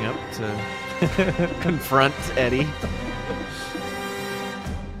showing up to confront Eddie.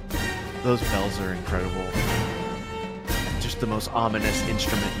 Those bells are incredible. Just the most ominous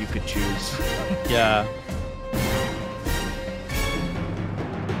instrument you could choose. Yeah.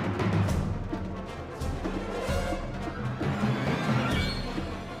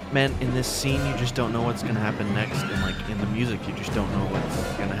 Man, in this scene, you just don't know what's going to happen next. And, like, in the music, you just don't know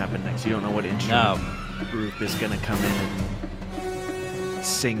what's going to happen next. You don't know what instrument group is going to come in and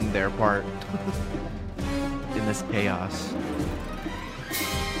sing their part in this chaos.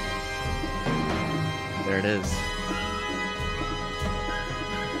 There it is.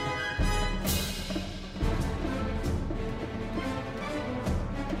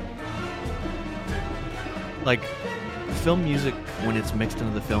 Like, film music, when it's mixed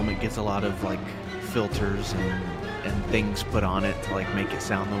into the film, it gets a lot of like filters and things put on it to like make it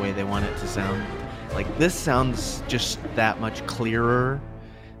sound the way they want it to sound. Like this sounds just that much clearer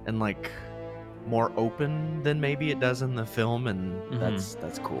and like more open than maybe it does in the film, and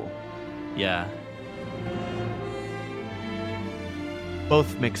that's cool. Yeah.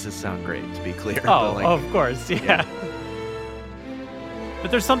 Both mixes sound great, to be clear. Oh, like, of course, yeah.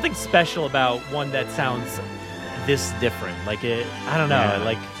 But there's something special about one that sounds this different. Like it, I don't know,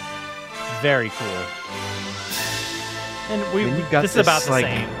 like very cool. And this is about the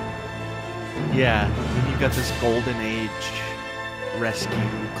same. Yeah, and you've got this golden age rescue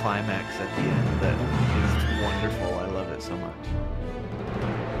climax at the end that is wonderful. I love it so much.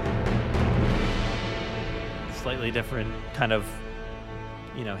 Slightly different kind of,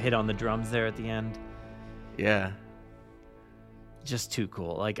 hit on the drums there at the end. Yeah. Just too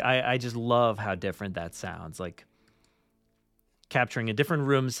cool. Like I just love how different that sounds. Like capturing a different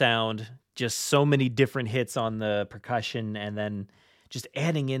room sound, just so many different hits on the percussion, and then just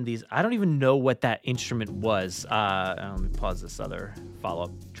adding in these. I don't even know what that instrument was. Let me pause this other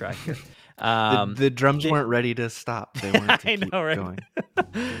follow-up track here. The drums weren't ready to stop. They wanted to keep right? going.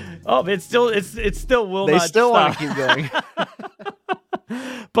 Oh, it still will they not still stop. want to keep going.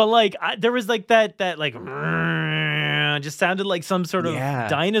 But like there was like that like just sounded like some sort of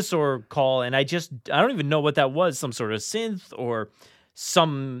dinosaur call, and I don't even know what that was. Some sort of synth or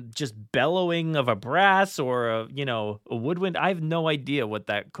some just bellowing of a brass or a woodwind. I have no idea what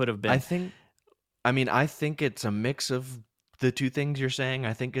that could have been. I think it's a mix of the two things you're saying.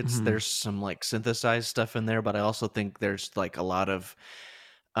 I think it's Mhm. there's some like synthesized stuff in there, but I also think there's like a lot of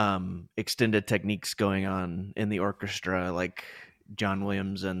extended techniques going on in the orchestra, like John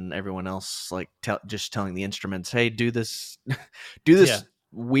Williams and everyone else like just telling the instruments, hey, do this do this Yeah.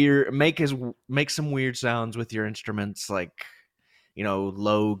 weird, make some weird sounds with your instruments, like, you know,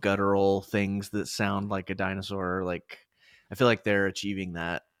 low guttural things that sound like a dinosaur. Like, I feel like they're achieving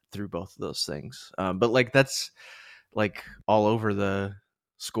that through both of those things. But like that's like all over the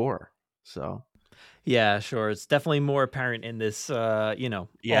score. So Yeah, sure. It's definitely more apparent in this, yeah.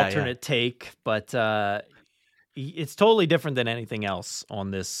 alternate take, but it's totally different than anything else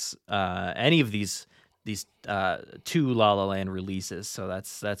on this, any of these two La La Land releases. So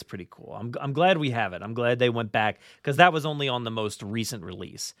that's pretty cool. I'm glad we have it. I'm glad they went back because that was only on the most recent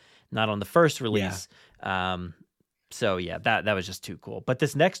release, not on the first release. So yeah, that was just too cool. But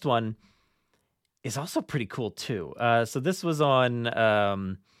this next one is also pretty cool too. So this was on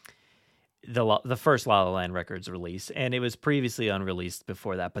the first La La Land Records release, and it was previously unreleased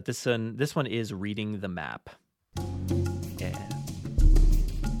before that. But this one is Reading the Map. Yeah.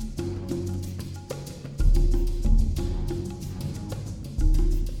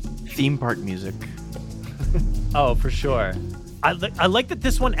 Theme park music. Oh, for sure. I like that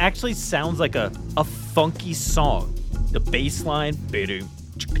this one actually sounds like a funky song. The bass line,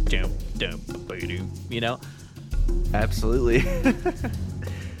 you know? Absolutely.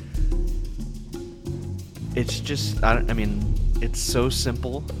 It's just, I mean, it's so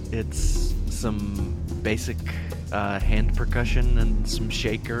simple. It's some basic hand percussion and some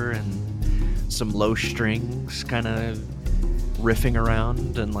shaker and some low strings kind of riffing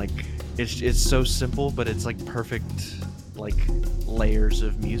around, and like it's so simple, but it's like perfect like layers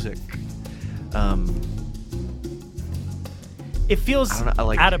of music. It feels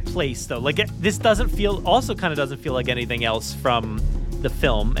like, out of place though. Like this doesn't feel like anything else from the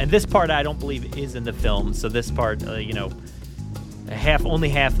film. And this part I don't believe is in the film. So this part, only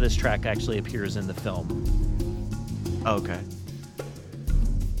half of this track actually appears in the film. Okay.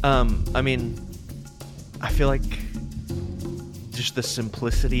 I mean, I feel like just the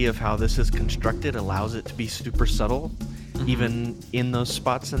simplicity of how this is constructed allows it to be super subtle, even in those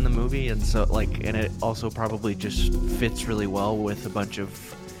spots in the movie, and so and it also probably just fits really well with a bunch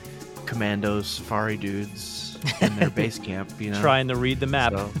of commando safari dudes in their base camp, you know, trying to read the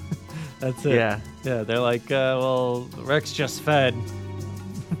map. So, that's it. Yeah, they're like, well, Rex just fed.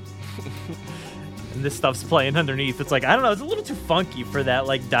 And this stuff's playing underneath. It's like, I don't know, it's a little too funky for that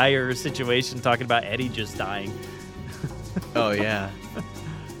like dire situation talking about Eddie just dying. Oh yeah.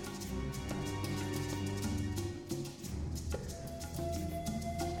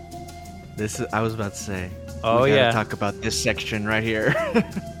 I was about to say. Oh we gotta yeah. talk about this section right here.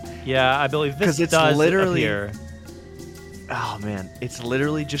 Yeah, I believe this it's does literally appear. Oh man, it's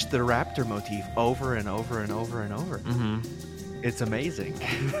literally just the raptor motif over and over and over and over. It's amazing.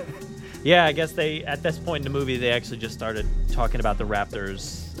 Yeah, I guess at this point in the movie they actually just started talking about the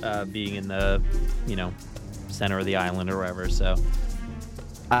raptors being in the, center of the island or wherever. So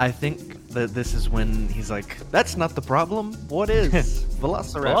I think that this is when he's like, "That's not the problem. What is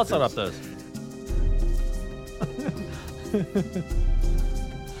Velociraptors?"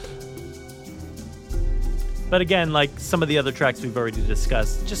 But again, like some of the other tracks we've already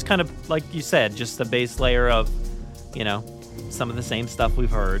discussed, just kind of like you said, just a base layer of, some of the same stuff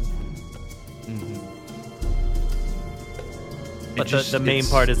we've heard. But the main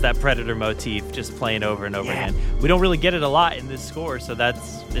part is that Predator motif just playing over and over again. We don't really get it a lot in this score, so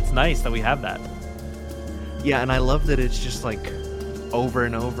it's nice that we have that. Yeah, and I love that it's just like over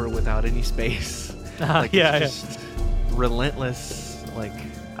and over without any space. Like it's just relentless. Like,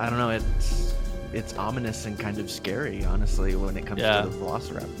 I don't know, it's ominous and kind of scary, honestly, when it comes to the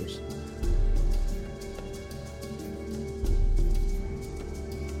Velociraptors.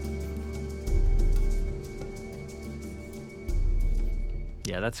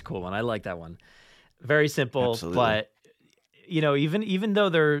 Yeah, that's a cool one. I like that one. Very simple, Absolutely. but even though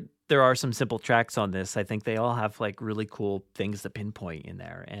there are some simple tracks on this, I think they all have like really cool things to pinpoint in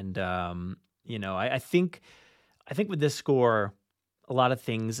there. And I think with this score, a lot of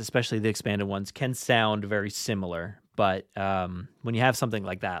things, especially the expanded ones, can sound very similar. But when you have something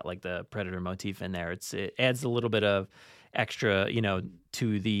like that, like the Predator motif in there, it adds a little bit of extra,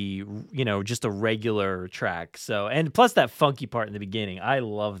 to the, just a regular track. So, and plus that funky part in the beginning, I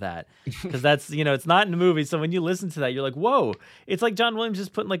love that because that's, it's not in the movie. So when you listen to that, you're like, whoa, it's like John Williams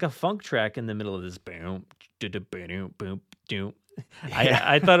just putting like a funk track in the middle of this boom, boom, boom.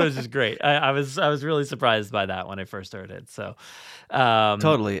 I thought it was just great. I was really surprised by that when I first heard it. So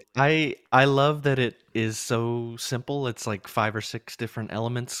Totally. I love that it is so simple. It's like 5 or 6 different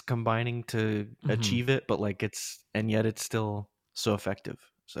elements combining to achieve it, but like yet it's still so effective.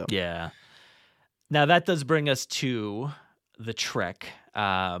 So yeah. Now that does bring us to the Trek.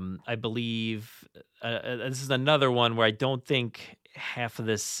 I believe this is another one where I don't think half of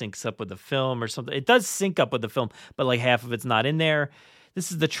this syncs up with the film or something. It does sync up with the film, but like half of it's not in there.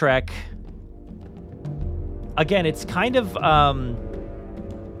 This is the Trek. Again, it's kind of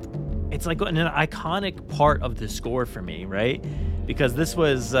it's like an iconic part of the score for me, right? Because this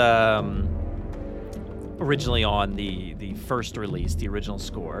was originally on the first release, the original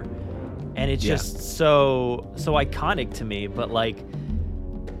score. And it's just so iconic to me, but like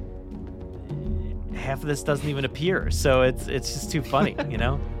half of this doesn't even appear, so it's just too funny, you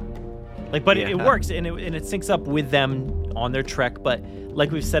know. Like, but it works, and it syncs up with them on their trek. But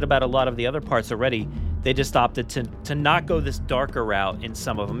like we've said about a lot of the other parts already, they just opted to not go this darker route in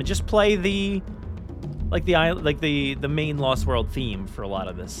some of them and just play the main Lost World theme for a lot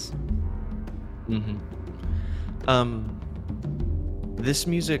of this. This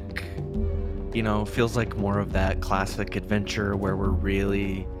music, you know, feels like more of that classic adventure where we're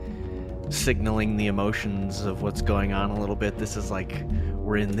really signaling the emotions of what's going on a little bit. This is like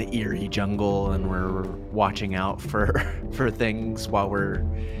we're in the eerie jungle and we're watching out for things while we're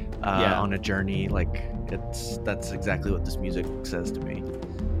on a journey. Like that's exactly what this music says to me.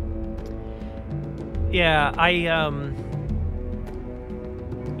 Yeah, I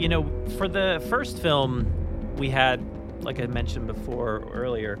you know, for the first film we had, like I mentioned before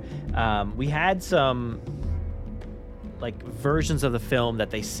earlier, we had some like versions of the film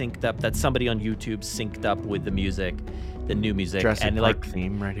that they synced up, that somebody on YouTube synced up with the music, the new music. Jurassic and Park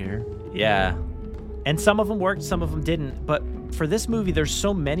theme right here. Yeah. And some of them worked, some of them didn't. But for this movie, there's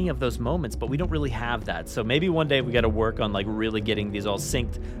so many of those moments, but we don't really have that. So maybe one day we got to work on like really getting these all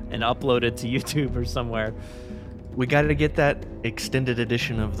synced and uploaded to YouTube or somewhere. We got to get that extended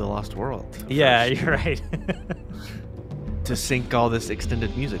edition of The Lost World. Yeah, you're right. To sync all this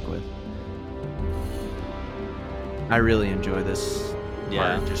extended music with. I really enjoy this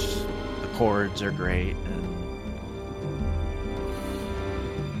part. Just the chords are great, and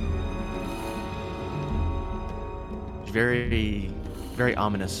very, very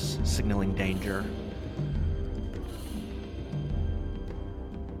ominous, signaling danger.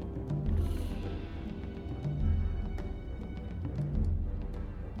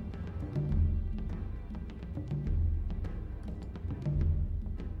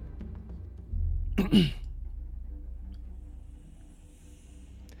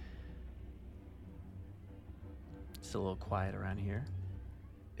 It's a little quiet around here.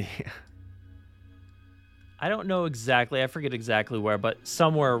 Yeah. I don't know exactly. I forget exactly where, but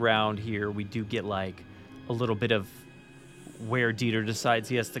somewhere around here we do get like a little bit of where Dieter decides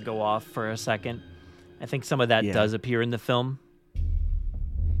he has to go off for a second. I think some of that does appear in the film.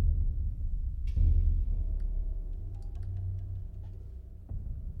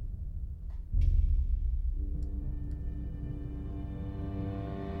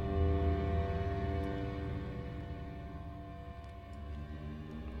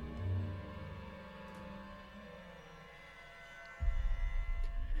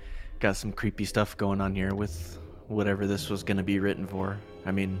 Got some creepy stuff going on here with whatever this was going to be written for.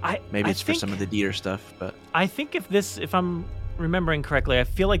 I mean, maybe it's for some of the Dieter stuff, but I think if I'm remembering correctly, I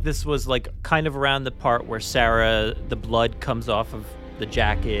feel like this was like kind of around the part where Sarah, the blood comes off of the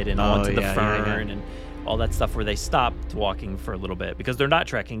jacket and onto the fern and all that stuff, where they stopped walking for a little bit because they're not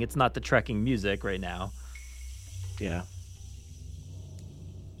trekking. It's not the trekking music right now. Yeah.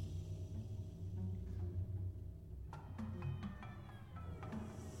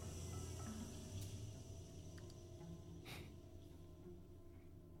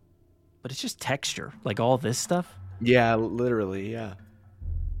 But it's just texture, like all this stuff. Yeah, literally, yeah.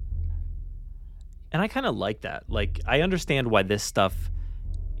 And I kind of like that. Like, I understand why this stuff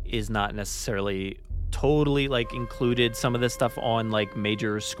is not necessarily totally, like, included, some of this stuff on, like,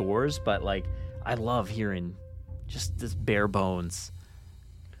 major scores, but, like, I love hearing just this bare bones,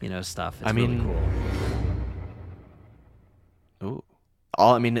 you know, stuff. It's really cool. Ooh.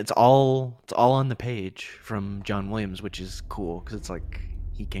 It's all on the page from John Williams, which is cool, because it's like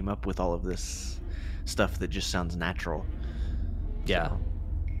he came up with all of this stuff that just sounds natural. Yeah.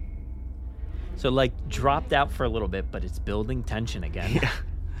 So like dropped out for a little bit, but it's building tension again. Yeah.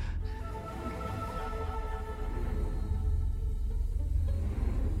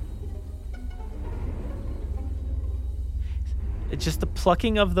 It's just the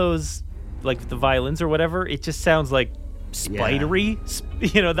plucking of those, like the violins or whatever. It just sounds like spidery.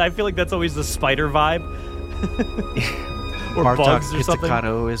 I feel like that's always the spider vibe. Or Bartok bugs or something.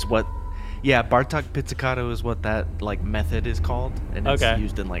 pizzicato is what. Yeah, Bartok pizzicato is what that like method is called, and it's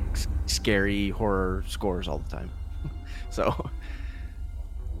used in like scary horror scores all the time. So.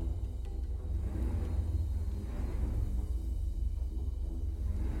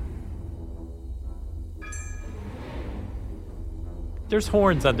 There's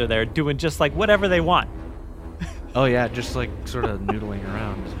horns under there doing just like whatever they want. Oh yeah, just like sort of noodling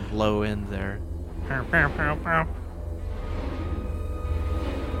around, low end there.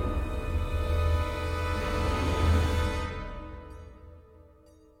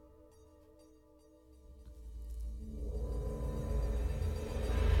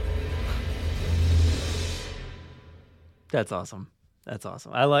 That's awesome.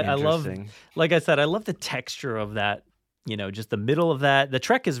 I love, like I said, I love the texture of that. Just the middle of that. The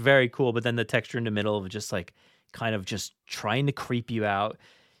Trek is very cool, but then the texture in the middle of just like kind of just trying to creep you out,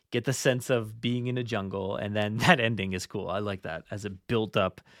 get the sense of being in a jungle, and then that ending is cool. I like that as a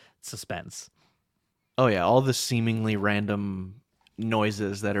built-up suspense. Oh yeah, all the seemingly random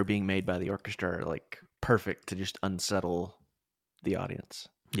noises that are being made by the orchestra are like perfect to just unsettle the audience.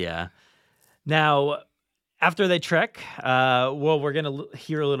 Yeah. Now, after they trek, we're gonna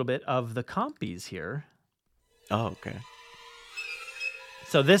hear a little bit of the compies here. Oh, okay.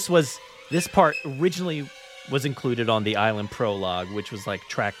 So this part originally was included on the Island Prologue, which was like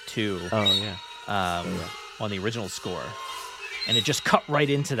track 2. Oh yeah. On the original score, and it just cut right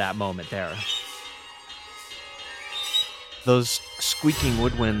into that moment there. Those squeaking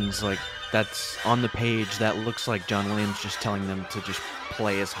woodwinds, like that's on the page. That looks like John Williams just telling them to just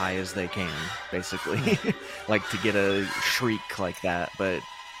play as high as they can, basically, like to get a shriek like that. But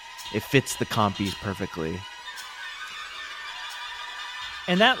it fits the compies perfectly.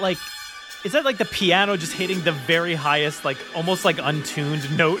 And that, like, is that like the piano just hitting the very highest, like almost like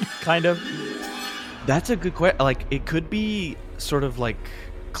untuned note, kind of? That's a good question. Like, it could be sort of like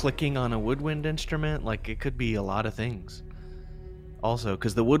clicking on a woodwind instrument. Like, it could be a lot of things. Also,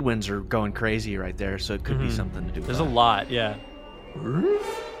 because the woodwinds are going crazy right there, so it could be something to do with There's that. a lot, yeah.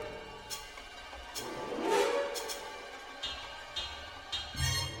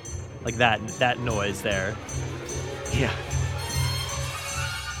 Like that noise there. Yeah.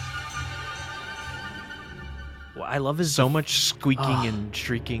 Well, I love his so much squeaking and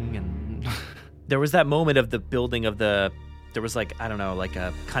shrieking, and there was that moment of the building of there was like, I don't know, like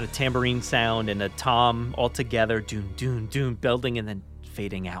a kind of tambourine sound and a tom all together, doom, doom, doom, building and then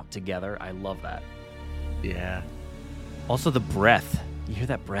fading out together. I love that. Yeah. Also the breath. You hear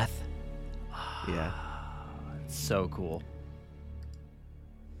that breath? Yeah. It's so cool.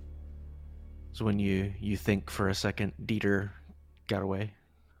 So when you think for a second Dieter got away.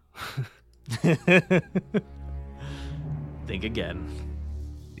 Think again.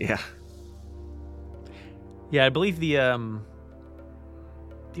 Yeah. Yeah, I believe the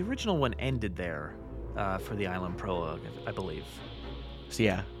original one ended there for the Island Prologue, I believe. So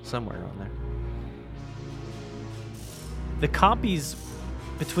yeah, somewhere around there. The compies,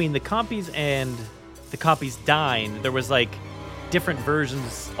 between the compies and the compies Dine, there was like different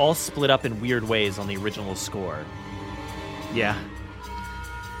versions all split up in weird ways on the original score. Yeah.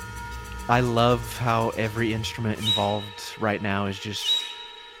 I love how every instrument involved right now is just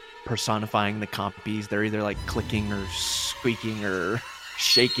personifying the compies. They're either like clicking or squeaking or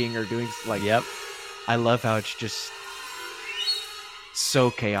shaking or doing like, yep. I love how it's just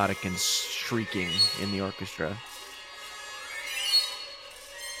so chaotic and shrieking in the orchestra.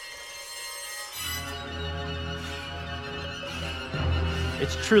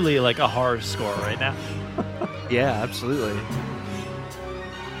 It's truly like a horror score right now. Yeah, absolutely.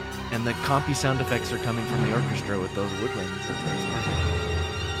 And the compy sound effects are coming from the orchestra with those woodwinds. That's perfect.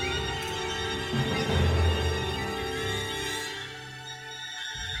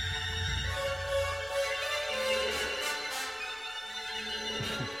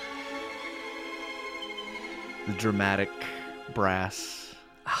 The dramatic brass,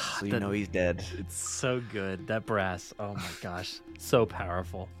 so you know he's dead. It's so good. That brass, oh my gosh, so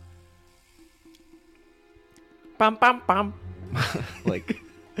powerful. Bum, bum, bum. Like,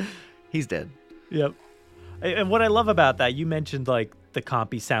 he's dead. Yep. And what I love about that, you mentioned like the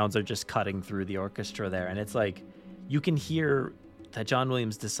compy sounds are just cutting through the orchestra there, and it's like you can hear that John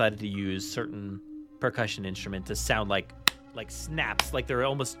Williams decided to use certain percussion instrument to sound like snaps, like they're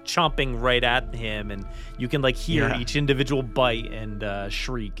almost chomping right at him, and you can like hear each individual bite and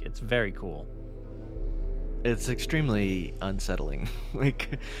shriek. It's very cool. It's extremely unsettling.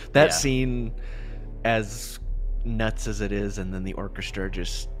 Like that scene, as nuts as it is, and then the orchestra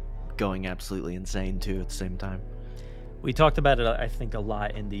just going absolutely insane too at the same time. We talked about it, I think, a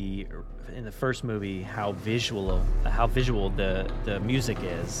lot in the first movie, how visual the music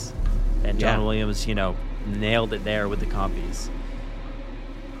is, and John Williams, nailed it there with the compies.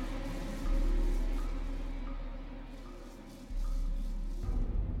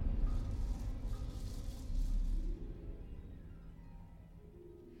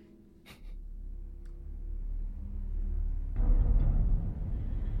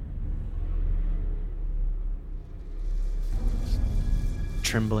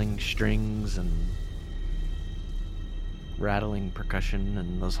 Trembling strings and rattling percussion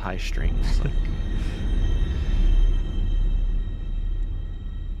and those high strings. Like,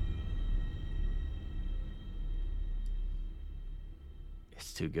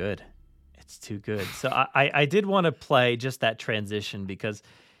 it's too good. It's too good. So I did want to play just that transition because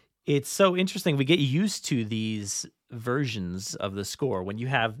it's so interesting. We get used to these versions of the score when you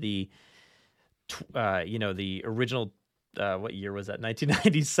have the original. What year was that?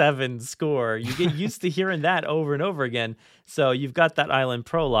 1997 score. You get used to hearing that over and over again. So you've got that island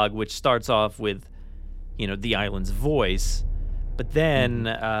prologue, which starts off with, the island's voice. But then,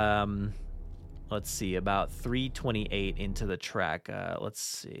 let's see, about 3:28 into the track. Let's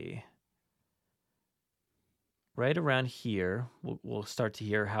see. Right around here, we'll start to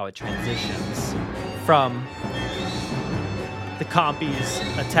hear how it transitions from the compies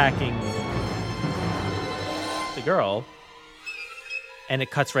attacking the girl. And it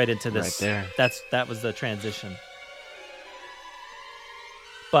cuts right into this. Right there. That was the transition.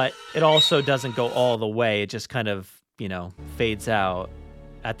 But it also doesn't go all the way. It just kind of, fades out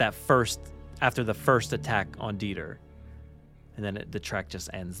at after the first attack on Dieter. And then the track just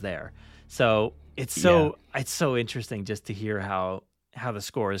ends there. So it's so interesting just to hear how the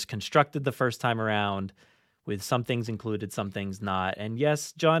score is constructed the first time around, with some things included, some things not. And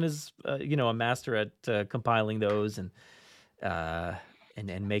yes, John is a master at compiling those and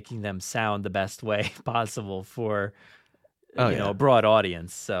making them sound the best way possible for a broad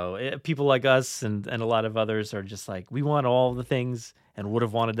audience. So people like us and a lot of others are just like, we want all the things and would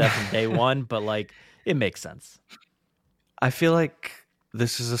have wanted that from day one, but like it makes sense. I feel like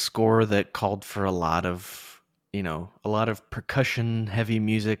this is a score that called for a lot of percussion heavy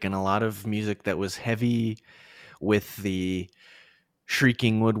music and a lot of music that was heavy with the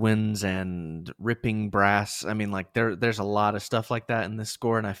shrieking woodwinds and ripping brass. I mean, like there's a lot of stuff like that in this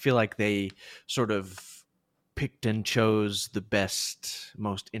score, and I feel like they sort of picked and chose the best,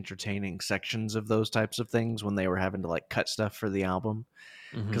 most entertaining sections of those types of things when they were having to like cut stuff for the album.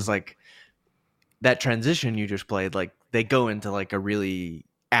 Because like that transition you just played, like they go into like a really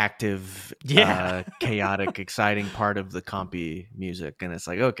active, chaotic, exciting part of the compy music, and it's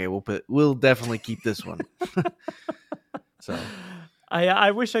like, okay, we'll definitely keep this one. So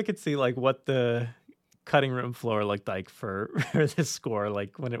I wish I could see like what the cutting room floor looked like for this score,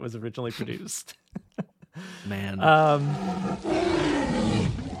 like when it was originally produced. Man.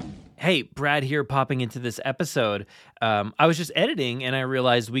 Hey, Brad here, popping into this episode. I was just editing and I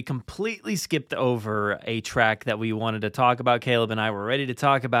realized we completely skipped over a track that we wanted to talk about. Caleb and I were ready to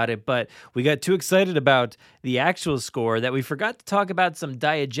talk about it, but we got too excited about the actual score that we forgot to talk about some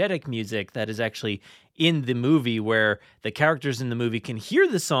diegetic music that is actually in the movie, where the characters in the movie can hear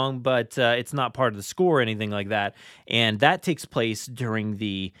the song, but it's not part of the score or anything like that. And that takes place during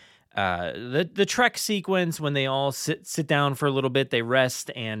the trek sequence when they all sit down for a little bit, they rest,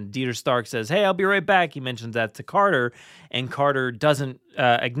 and Dieter Stark says, "Hey, I'll be right back." He mentions that to Carter, and Carter doesn't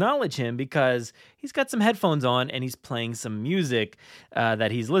acknowledge him because he's got some headphones on and he's playing some music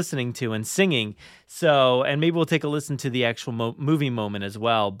that he's listening to and singing. So, and maybe we'll take a listen to the actual movie moment as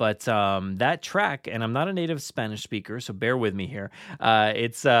well. But that track, and I'm not a native Spanish speaker, so bear with me here.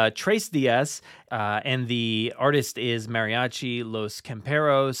 It's Tres Dias, and the artist is Mariachi Los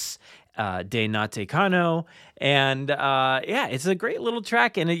Camperos de Natecano. And it's a great little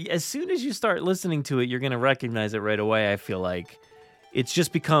track. And as soon as you start listening to it, you're going to recognize it right away. I feel like it's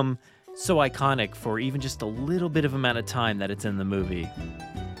just become so iconic for even just a little bit of amount of time that it's in the movie.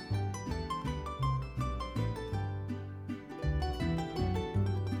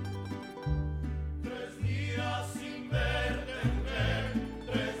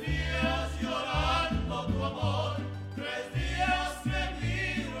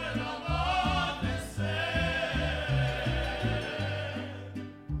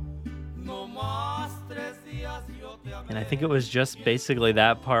 And I think it was just basically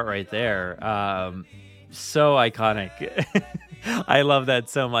that part right there. So iconic. I love that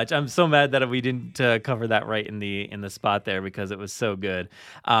so much. I'm so mad that we didn't cover that right in the spot there because it was so good.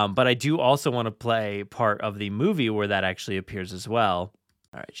 But I do also want to play part of the movie where that actually appears as well.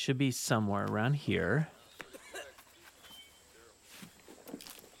 All right, should be somewhere around here.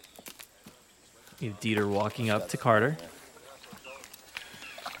 Dieter walking up to Carter.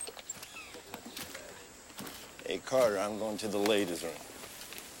 Hey, Carter, I'm going to the ladies' room.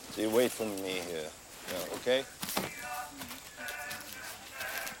 So you wait for me here. Yeah, okay?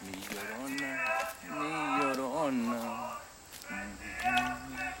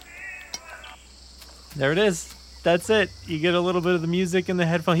 There it is. That's it. You get a little bit of the music in the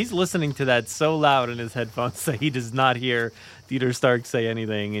headphone. He's listening to that so loud in his headphones that he does not hear Dieter Stark say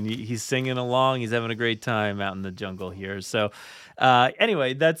anything. And he's singing along. He's having a great time out in the jungle here. So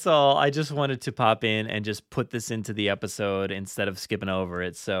anyway, that's all. I just wanted to pop in and just put this into the episode instead of skipping over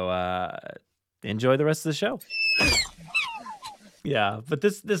it. So enjoy the rest of the show. Yeah, but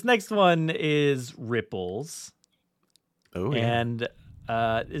this next one is Ripples. Oh, yeah. And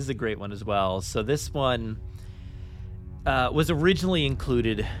is a great one as well. So this one was originally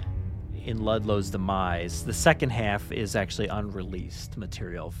included in Ludlow's Demise. The second half is actually unreleased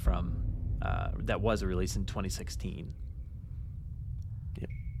material from that was released in 2016. Yep.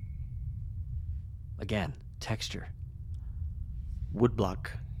 Again, texture. Woodblock.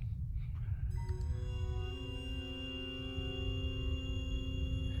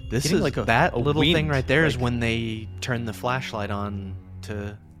 This Getting is like that a little wind, thing right there is like- when they turn the flashlight on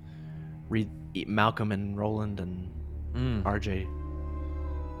to read Malcolm and Roland and RJ.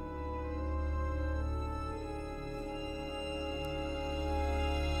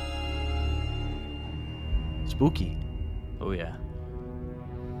 Spooky. Oh yeah.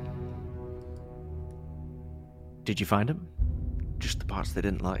 Did you find him? Just the parts they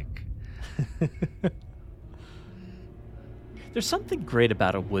didn't like. There's something great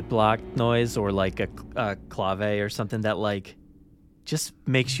about a woodblock noise or like a clave or something that like just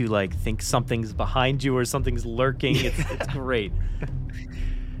makes you like think something's behind you or something's lurking. It's great.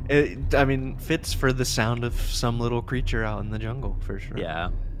 I mean, fits for the sound of some little creature out in the jungle for sure. Yeah.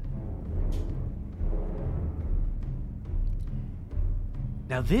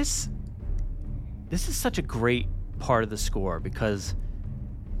 Now this is such a great part of the score because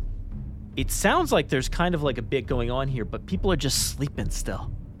it sounds like there's kind of like a bit going on here, but people are just sleeping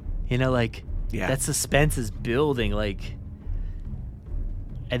still. You know, like that suspense is building, like,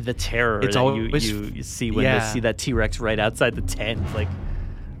 and the terror It's that always, you see when they see that T-Rex right outside the tent. Like,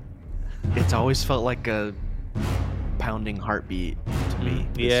 it's always felt like a pounding heartbeat to me.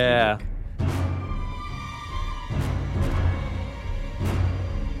 this Yeah. music.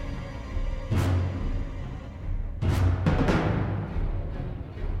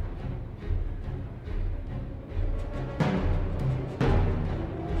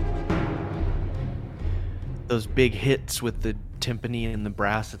 Those big hits with the timpani and the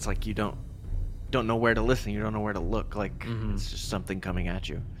brass, it's like you don't know where to listen, you don't know where to look, like it's just something coming at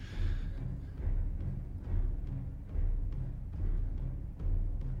you.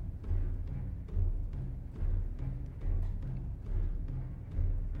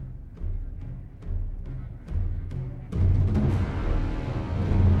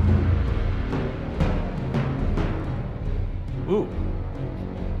 ooh.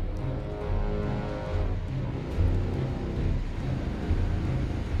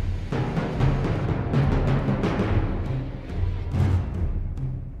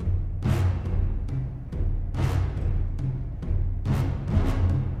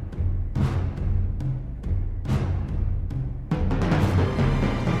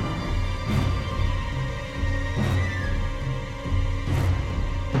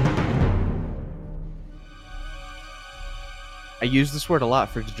 I use this word a lot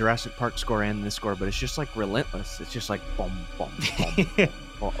for the Jurassic Park score and this score, but it's just like relentless. It's just like boom, boom, boom, boom,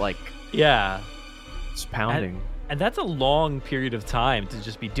 boom, like Yeah. it's pounding. And that's a long period of time to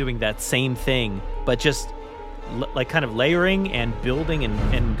just be doing that same thing, but just like kind of layering and building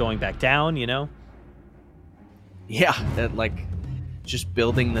and going back down, you know? Yeah, that like just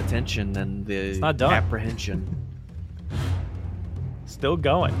building the tension and the not done. apprehension. Still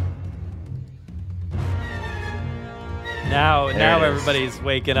going. Now it is. everybody's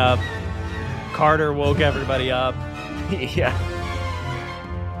waking up. Carter woke everybody up. Yeah.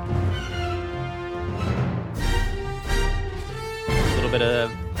 A little bit of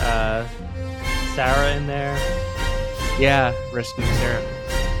Sarah in there. Yeah, rescuing Sarah.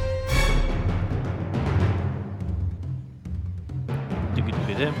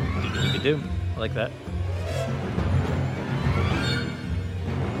 Do-do-do-do-do. Do-do-do-do-do. I like that.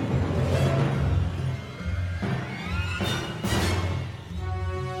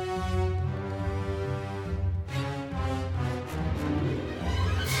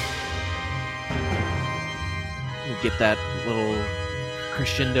 We get that little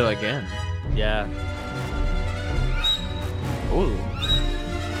crescendo again. Yeah. Ooh.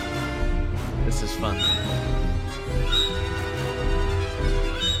 This is fun.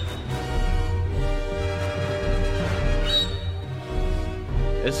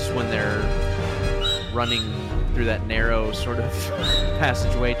 This is when they're running through that narrow sort of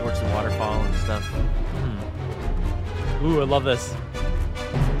passageway towards the waterfall and stuff. Ooh, I love this.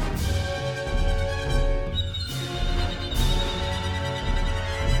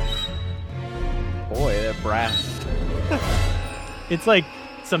 Boy, that brass. It's like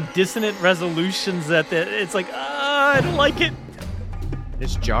some dissonant resolutions it's like, I don't like it.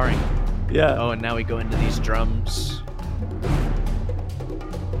 It's jarring. Yeah. Oh, and now we go into these drums.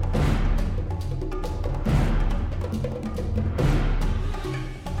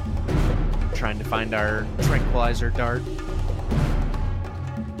 Trying to find our tranquilizer dart.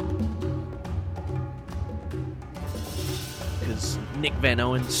 Because Nick Van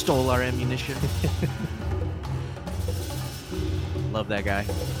Owen stole our ammunition. Love that guy.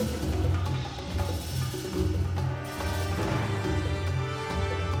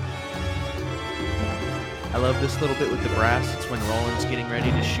 I love this little bit with the brass. It's when Roland's getting ready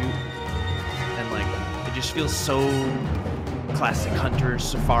to shoot. And like, it just feels so classic hunter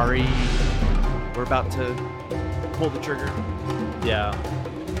safari. We're about to pull the trigger. Yeah.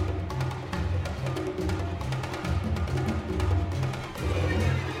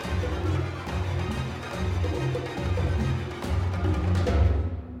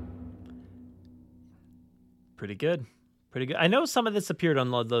 Pretty good. Pretty good. I know some of this appeared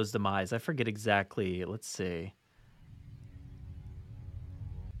on Ludlow's Demise. I forget exactly. Let's see.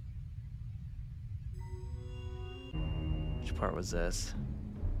 Which part was this?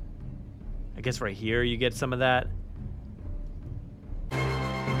 I guess right here you get some of that.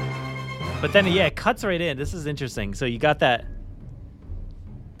 But then, yeah, it cuts right in. This is interesting. So you got that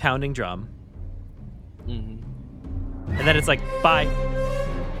pounding drum. Mm-hmm. And then it's like, bye.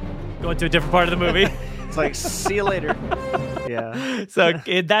 Going to a different part of the movie. It's like, see you later. Yeah. So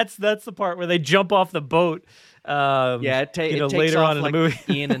that's the part where they jump off the boat. It takes later off on in like the movie.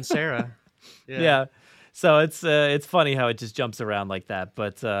 Ian and Sarah. Yeah. So it's funny how it just jumps around like that.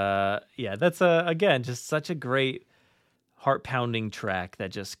 But that's again just such a great heart-pounding track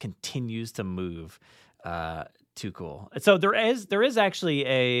that just continues to move. Too cool. So there is actually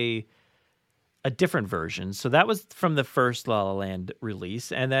a different version. So that was from the first La La Land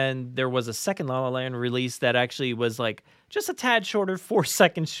release, and then there was a second La La Land release that actually was like just a tad shorter, 4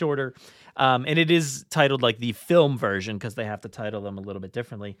 seconds shorter, and it is titled like the film version because they have to title them a little bit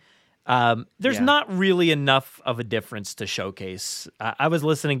differently. There's not really enough of a difference to showcase. I was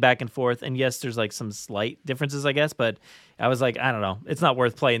listening back and forth, and yes, there's like some slight differences, I guess, but I was like, I don't know, it's not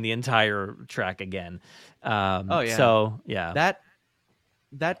worth playing the entire track again. So yeah,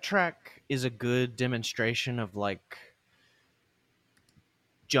 that track is a good demonstration of like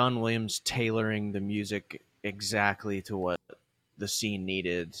John Williams tailoring the music exactly to what the scene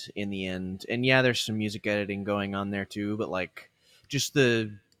needed in the end. And yeah, there's some music editing going on there too, but like just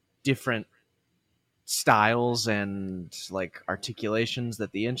the different styles and like articulations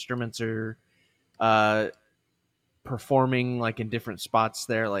that the instruments are performing like in different spots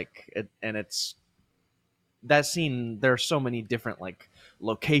there, it's that scene. There are so many different like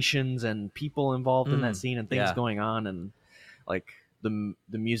locations and people involved in that scene and things going on, and like the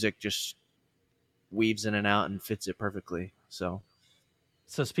music just weaves in and out and fits it perfectly. So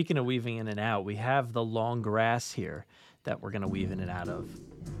speaking of weaving in and out, we have the long grass here that we're gonna weave in and out of.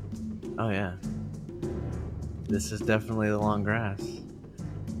 Oh yeah, this is definitely the long grass.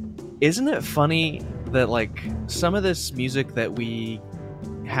 Isn't it funny that like some of this music that we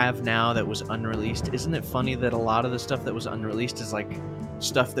have now that was unreleased, isn't it funny that a lot of the stuff that was unreleased is like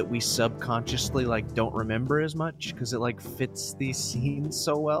stuff that we subconsciously like don't remember as much because it like fits these scenes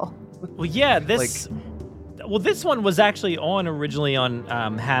so well? Well, yeah, this one was actually originally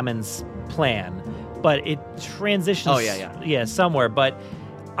on Hammond's plan, but it transitions somewhere. But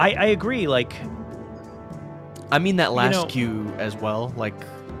I agree, like I mean that last cue as well, like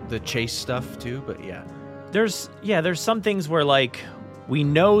the chase stuff too, but there's some things where like we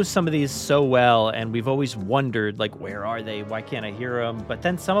know some of these so well, and we've always wondered, like, where are they? Why can't I hear them? But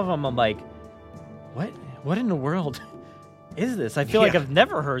then some of them I'm like, what in the world is this? I feel like I've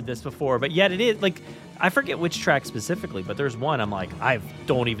never heard this before, but yet it is. Like, I forget which track specifically, but there's one I'm like, I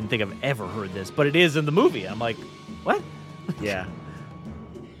don't even think I've ever heard this, but it is in the movie. I'm like, what? Yeah.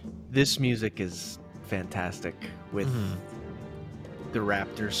 This music is fantastic with the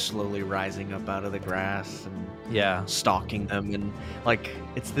raptors slowly rising up out of the grass and stalking them, and like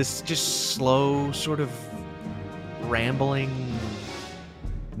it's this just slow sort of rambling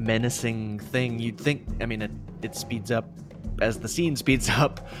menacing thing. You'd think, I mean, it speeds up as the scene speeds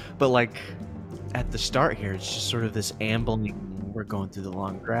up, but like at the start here, it's just sort of this ambling. We're going through the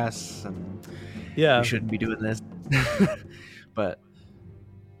long grass, and Yeah. we shouldn't be doing this. But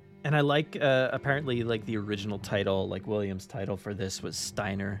And I like apparently like the original title, like Williams' title for this was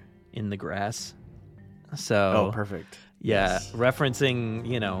Steiner in the Grass. So perfect. Yeah, Yes. referencing,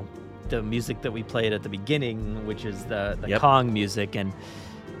 you know, the music that we played at the beginning, which is the Yep. Kong music, and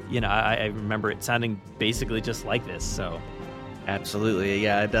you know, I remember it sounding basically just like this. So Absolutely,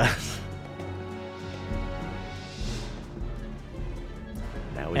 yeah, it does.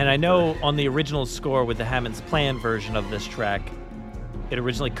 and I know on the original score with the Hammond's Plan version of this track, it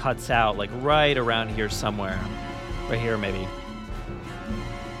originally cuts out like right around here somewhere. Right here, maybe.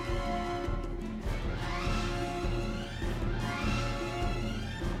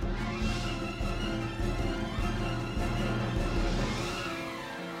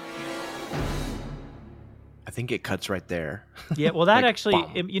 I think it cuts right there. Yeah, well, that Like, actually,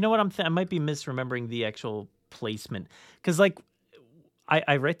 bam. you know what, I might be misremembering the actual placement. Because, like,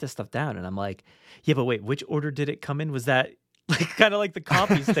 I write this stuff down, and I'm like, yeah, but wait, which order did it come in? Was that like kind of like the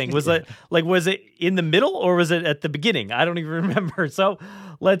copies thing? Was it like, was it in the middle or was it at the beginning? I don't even remember. So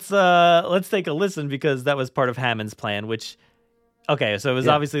let's take a listen, because that was part of Hammond's Plan, which, okay, so it was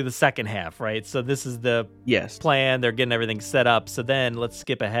obviously the second half, right? So this is the Yes. plan. They're getting everything set up. So then let's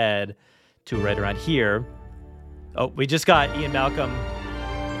skip ahead to right around here. Oh, we just got Ian Malcolm.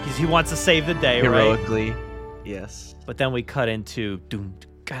 He wants to save the day, right? Heroically. Yes. But then we cut into doom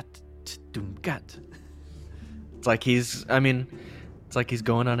gat doom gat. It's like he's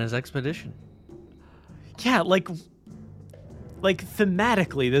going on his expedition. Yeah, like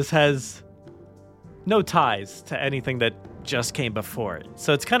thematically, this has no ties to anything that just came before it.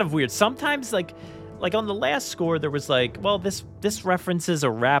 So it's kind of weird. Sometimes, like on the last score, there was like, well, this references a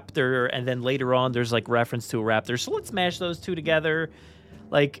raptor, and then later on, there's like reference to a raptor. So let's mash those two together.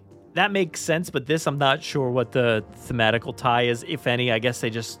 Like, that makes sense, but this, I'm not sure what the thematical tie is, if any. I guess they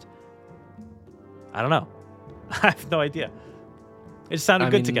just, I don't know. I have no idea. It just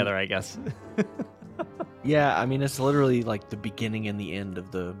sounded good together, I guess. Yeah, I mean, it's literally like the beginning and the end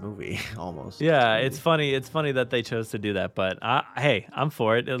of the movie, almost. Yeah, it's funny. It's funny that they chose to do that, but hey, I'm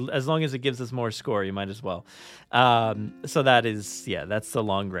for it. As long as it gives us more score, you might as well. So that is, that's the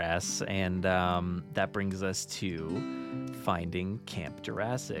long grass, and that brings us to finding Camp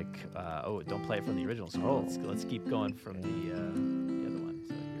Jurassic. Don't play it from the original score. Let's keep going from the other one.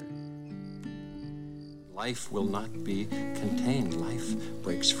 So here. Life will not be contained. Life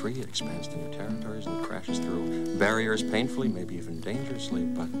breaks free, it expands to new territories, and crashes through barriers painfully, maybe even dangerously,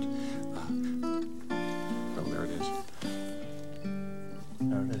 but, there it is.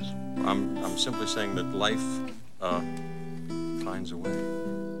 There it is. I'm simply saying that life, finds a way.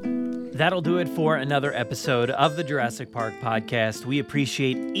 That'll do it for another episode of the Jurassic Park podcast. We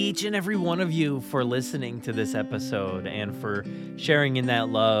appreciate each and every one of you for listening to this episode and for sharing in that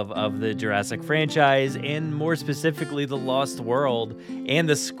love of the Jurassic franchise, and more specifically, the Lost World and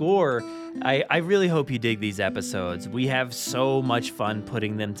the score. I really hope you dig these episodes. We have so much fun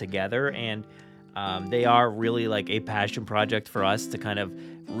putting them together, and they are really like a passion project for us to kind of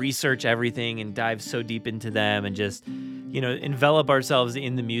research everything and dive so deep into them and just, envelop ourselves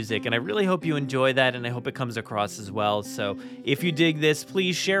in the music. And I really hope you enjoy that, and I hope it comes across as well. So if you dig this,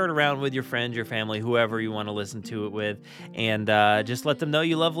 please share it around with your friends, your family, whoever you want to listen to it with, and just let them know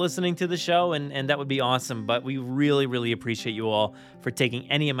you love listening to the show, and that would be awesome. But we really, really appreciate you all for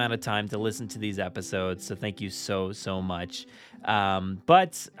taking any amount of time to listen to these episodes. So thank you so, so much.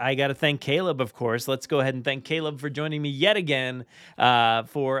 But I got to thank Caleb, of course. Let's go ahead and thank Caleb for joining me yet again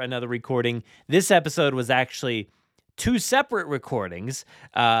for another recording. This episode was actually two separate recordings.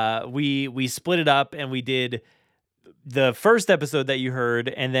 We split it up, and we did the first episode that you heard,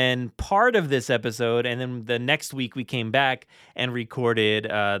 and then part of this episode, and then the next week we came back and recorded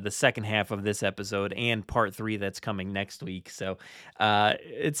the second half of this episode and part 3 that's coming next week. So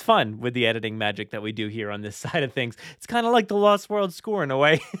it's fun with the editing magic that we do here on this side of things. It's kind of like the Lost World score in a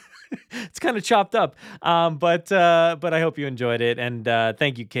way. It's kind of chopped up, but I hope you enjoyed it, and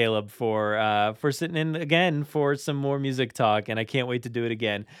thank you, Caleb, for sitting in again for some more music talk, and I can't wait to do it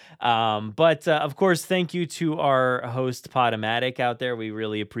again. But of course, thank you to our host Podomatic out there. We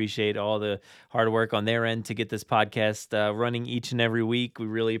really appreciate all the hard work on their end to get this podcast running each and every week. We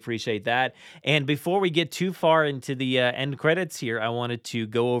really appreciate that. And before we get too far into the end credits here, I wanted to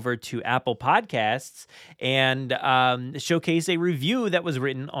go over to Apple Podcasts and showcase a review that was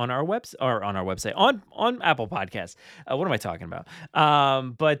written on our website on Apple Podcasts. What am I talking about?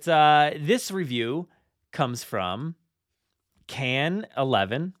 But this review comes from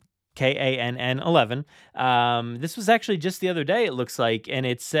Can11, Kann11. This was actually just the other day, it looks like, and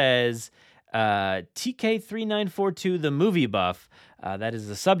it says, TK3942, the movie buff. That is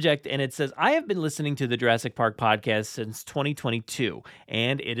the subject, and it says, I have been listening to the Jurassic Park podcast since 2022,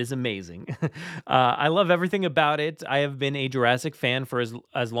 and it is amazing. I love everything about it. I have been a Jurassic fan for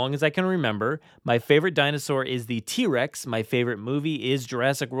as long as I can remember. My favorite dinosaur is the T-Rex. My favorite movie is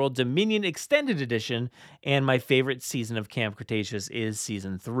Jurassic World Dominion Extended Edition, and my favorite season of Camp Cretaceous is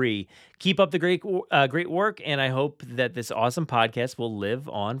Season 3. Keep up the great work, and I hope that this awesome podcast will live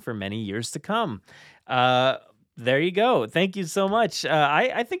on for many years to come. There you go. Thank you so much.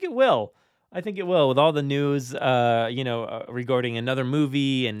 I think it will. I think it will, with all the news, regarding another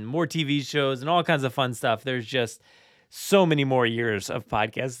movie and more TV shows and all kinds of fun stuff. There's just so many more years of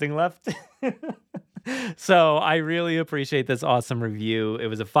podcasting left. So I really appreciate this awesome review. It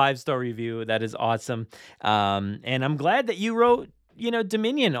was a 5-star review. That is awesome. And I'm glad that you wrote,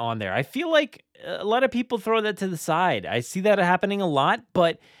 Dominion on there. I feel like a lot of people throw that to the side. I see that happening a lot,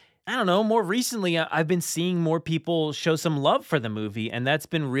 but I don't know, more recently, I've been seeing more people show some love for the movie, and that's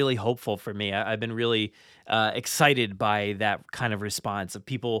been really hopeful for me. I've been really excited by that kind of response of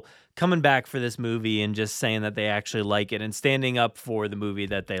people coming back for this movie and just saying that they actually like it and standing up for the movie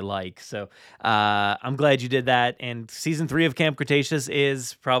that they like. So I'm glad you did that. And Season 3 of Camp Cretaceous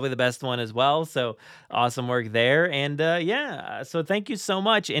is probably the best one as well. So awesome work there. And so thank you so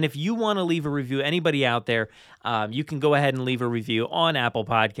much. And if you want to leave a review, anybody out there, you can go ahead and leave a review on Apple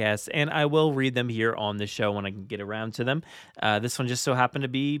Podcasts, and I will read them here on the show when I can get around to them. This one just so happened to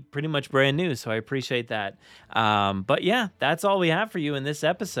be pretty much brand new, so I appreciate that. But yeah, that's all we have for you in this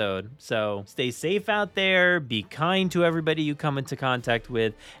episode. So stay safe out there, be kind to everybody you come into contact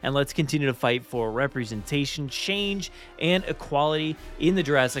with, and let's continue to fight for representation, change, and equality in the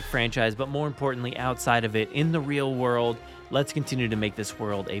Jurassic franchise, but more importantly, outside of it, in the real world. Let's continue to make this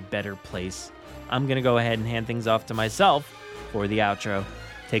world a better place. I'm going to go ahead and hand things off to myself for the outro.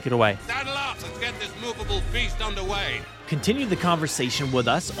 Take it away. Saddle up, let's get this movable feast underway. Continue the conversation with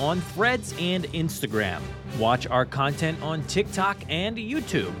us on Threads and Instagram. Watch our content on TikTok and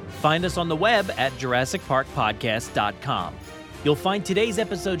YouTube. Find us on the web at JurassicParkPodcast.com. You'll find today's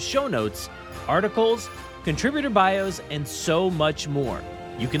episode show notes, articles, contributor bios, and so much more.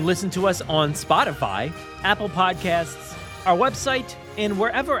 You can listen to us on Spotify, Apple Podcasts, our website, and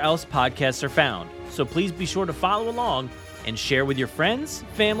wherever else podcasts are found. So please be sure to follow along and share with your friends,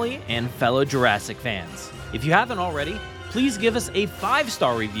 family, and fellow Jurassic fans. If you haven't already, please give us a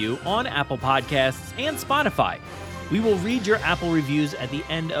 5-star review on Apple Podcasts and Spotify. We will read your Apple reviews at the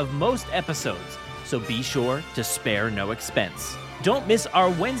end of most episodes, so be sure to spare no expense. Don't miss our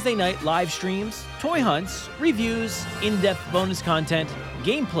Wednesday night live streams, toy hunts, reviews, in-depth bonus content,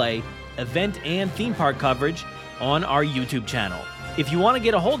 gameplay, event and theme park coverage on our YouTube channel. If you want to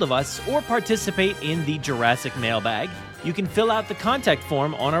get a hold of us or participate in the Jurassic mailbag, you can fill out the contact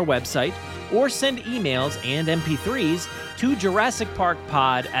form on our website or send emails and MP3s to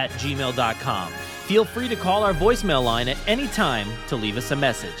JurassicParkPod@gmail.com. Feel free to call our voicemail line at any time to leave us a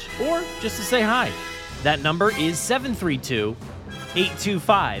message or just to say hi. That number is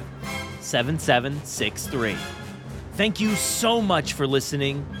 732-825-7763. Thank you so much for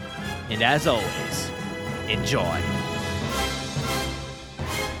listening, and as always, enjoy.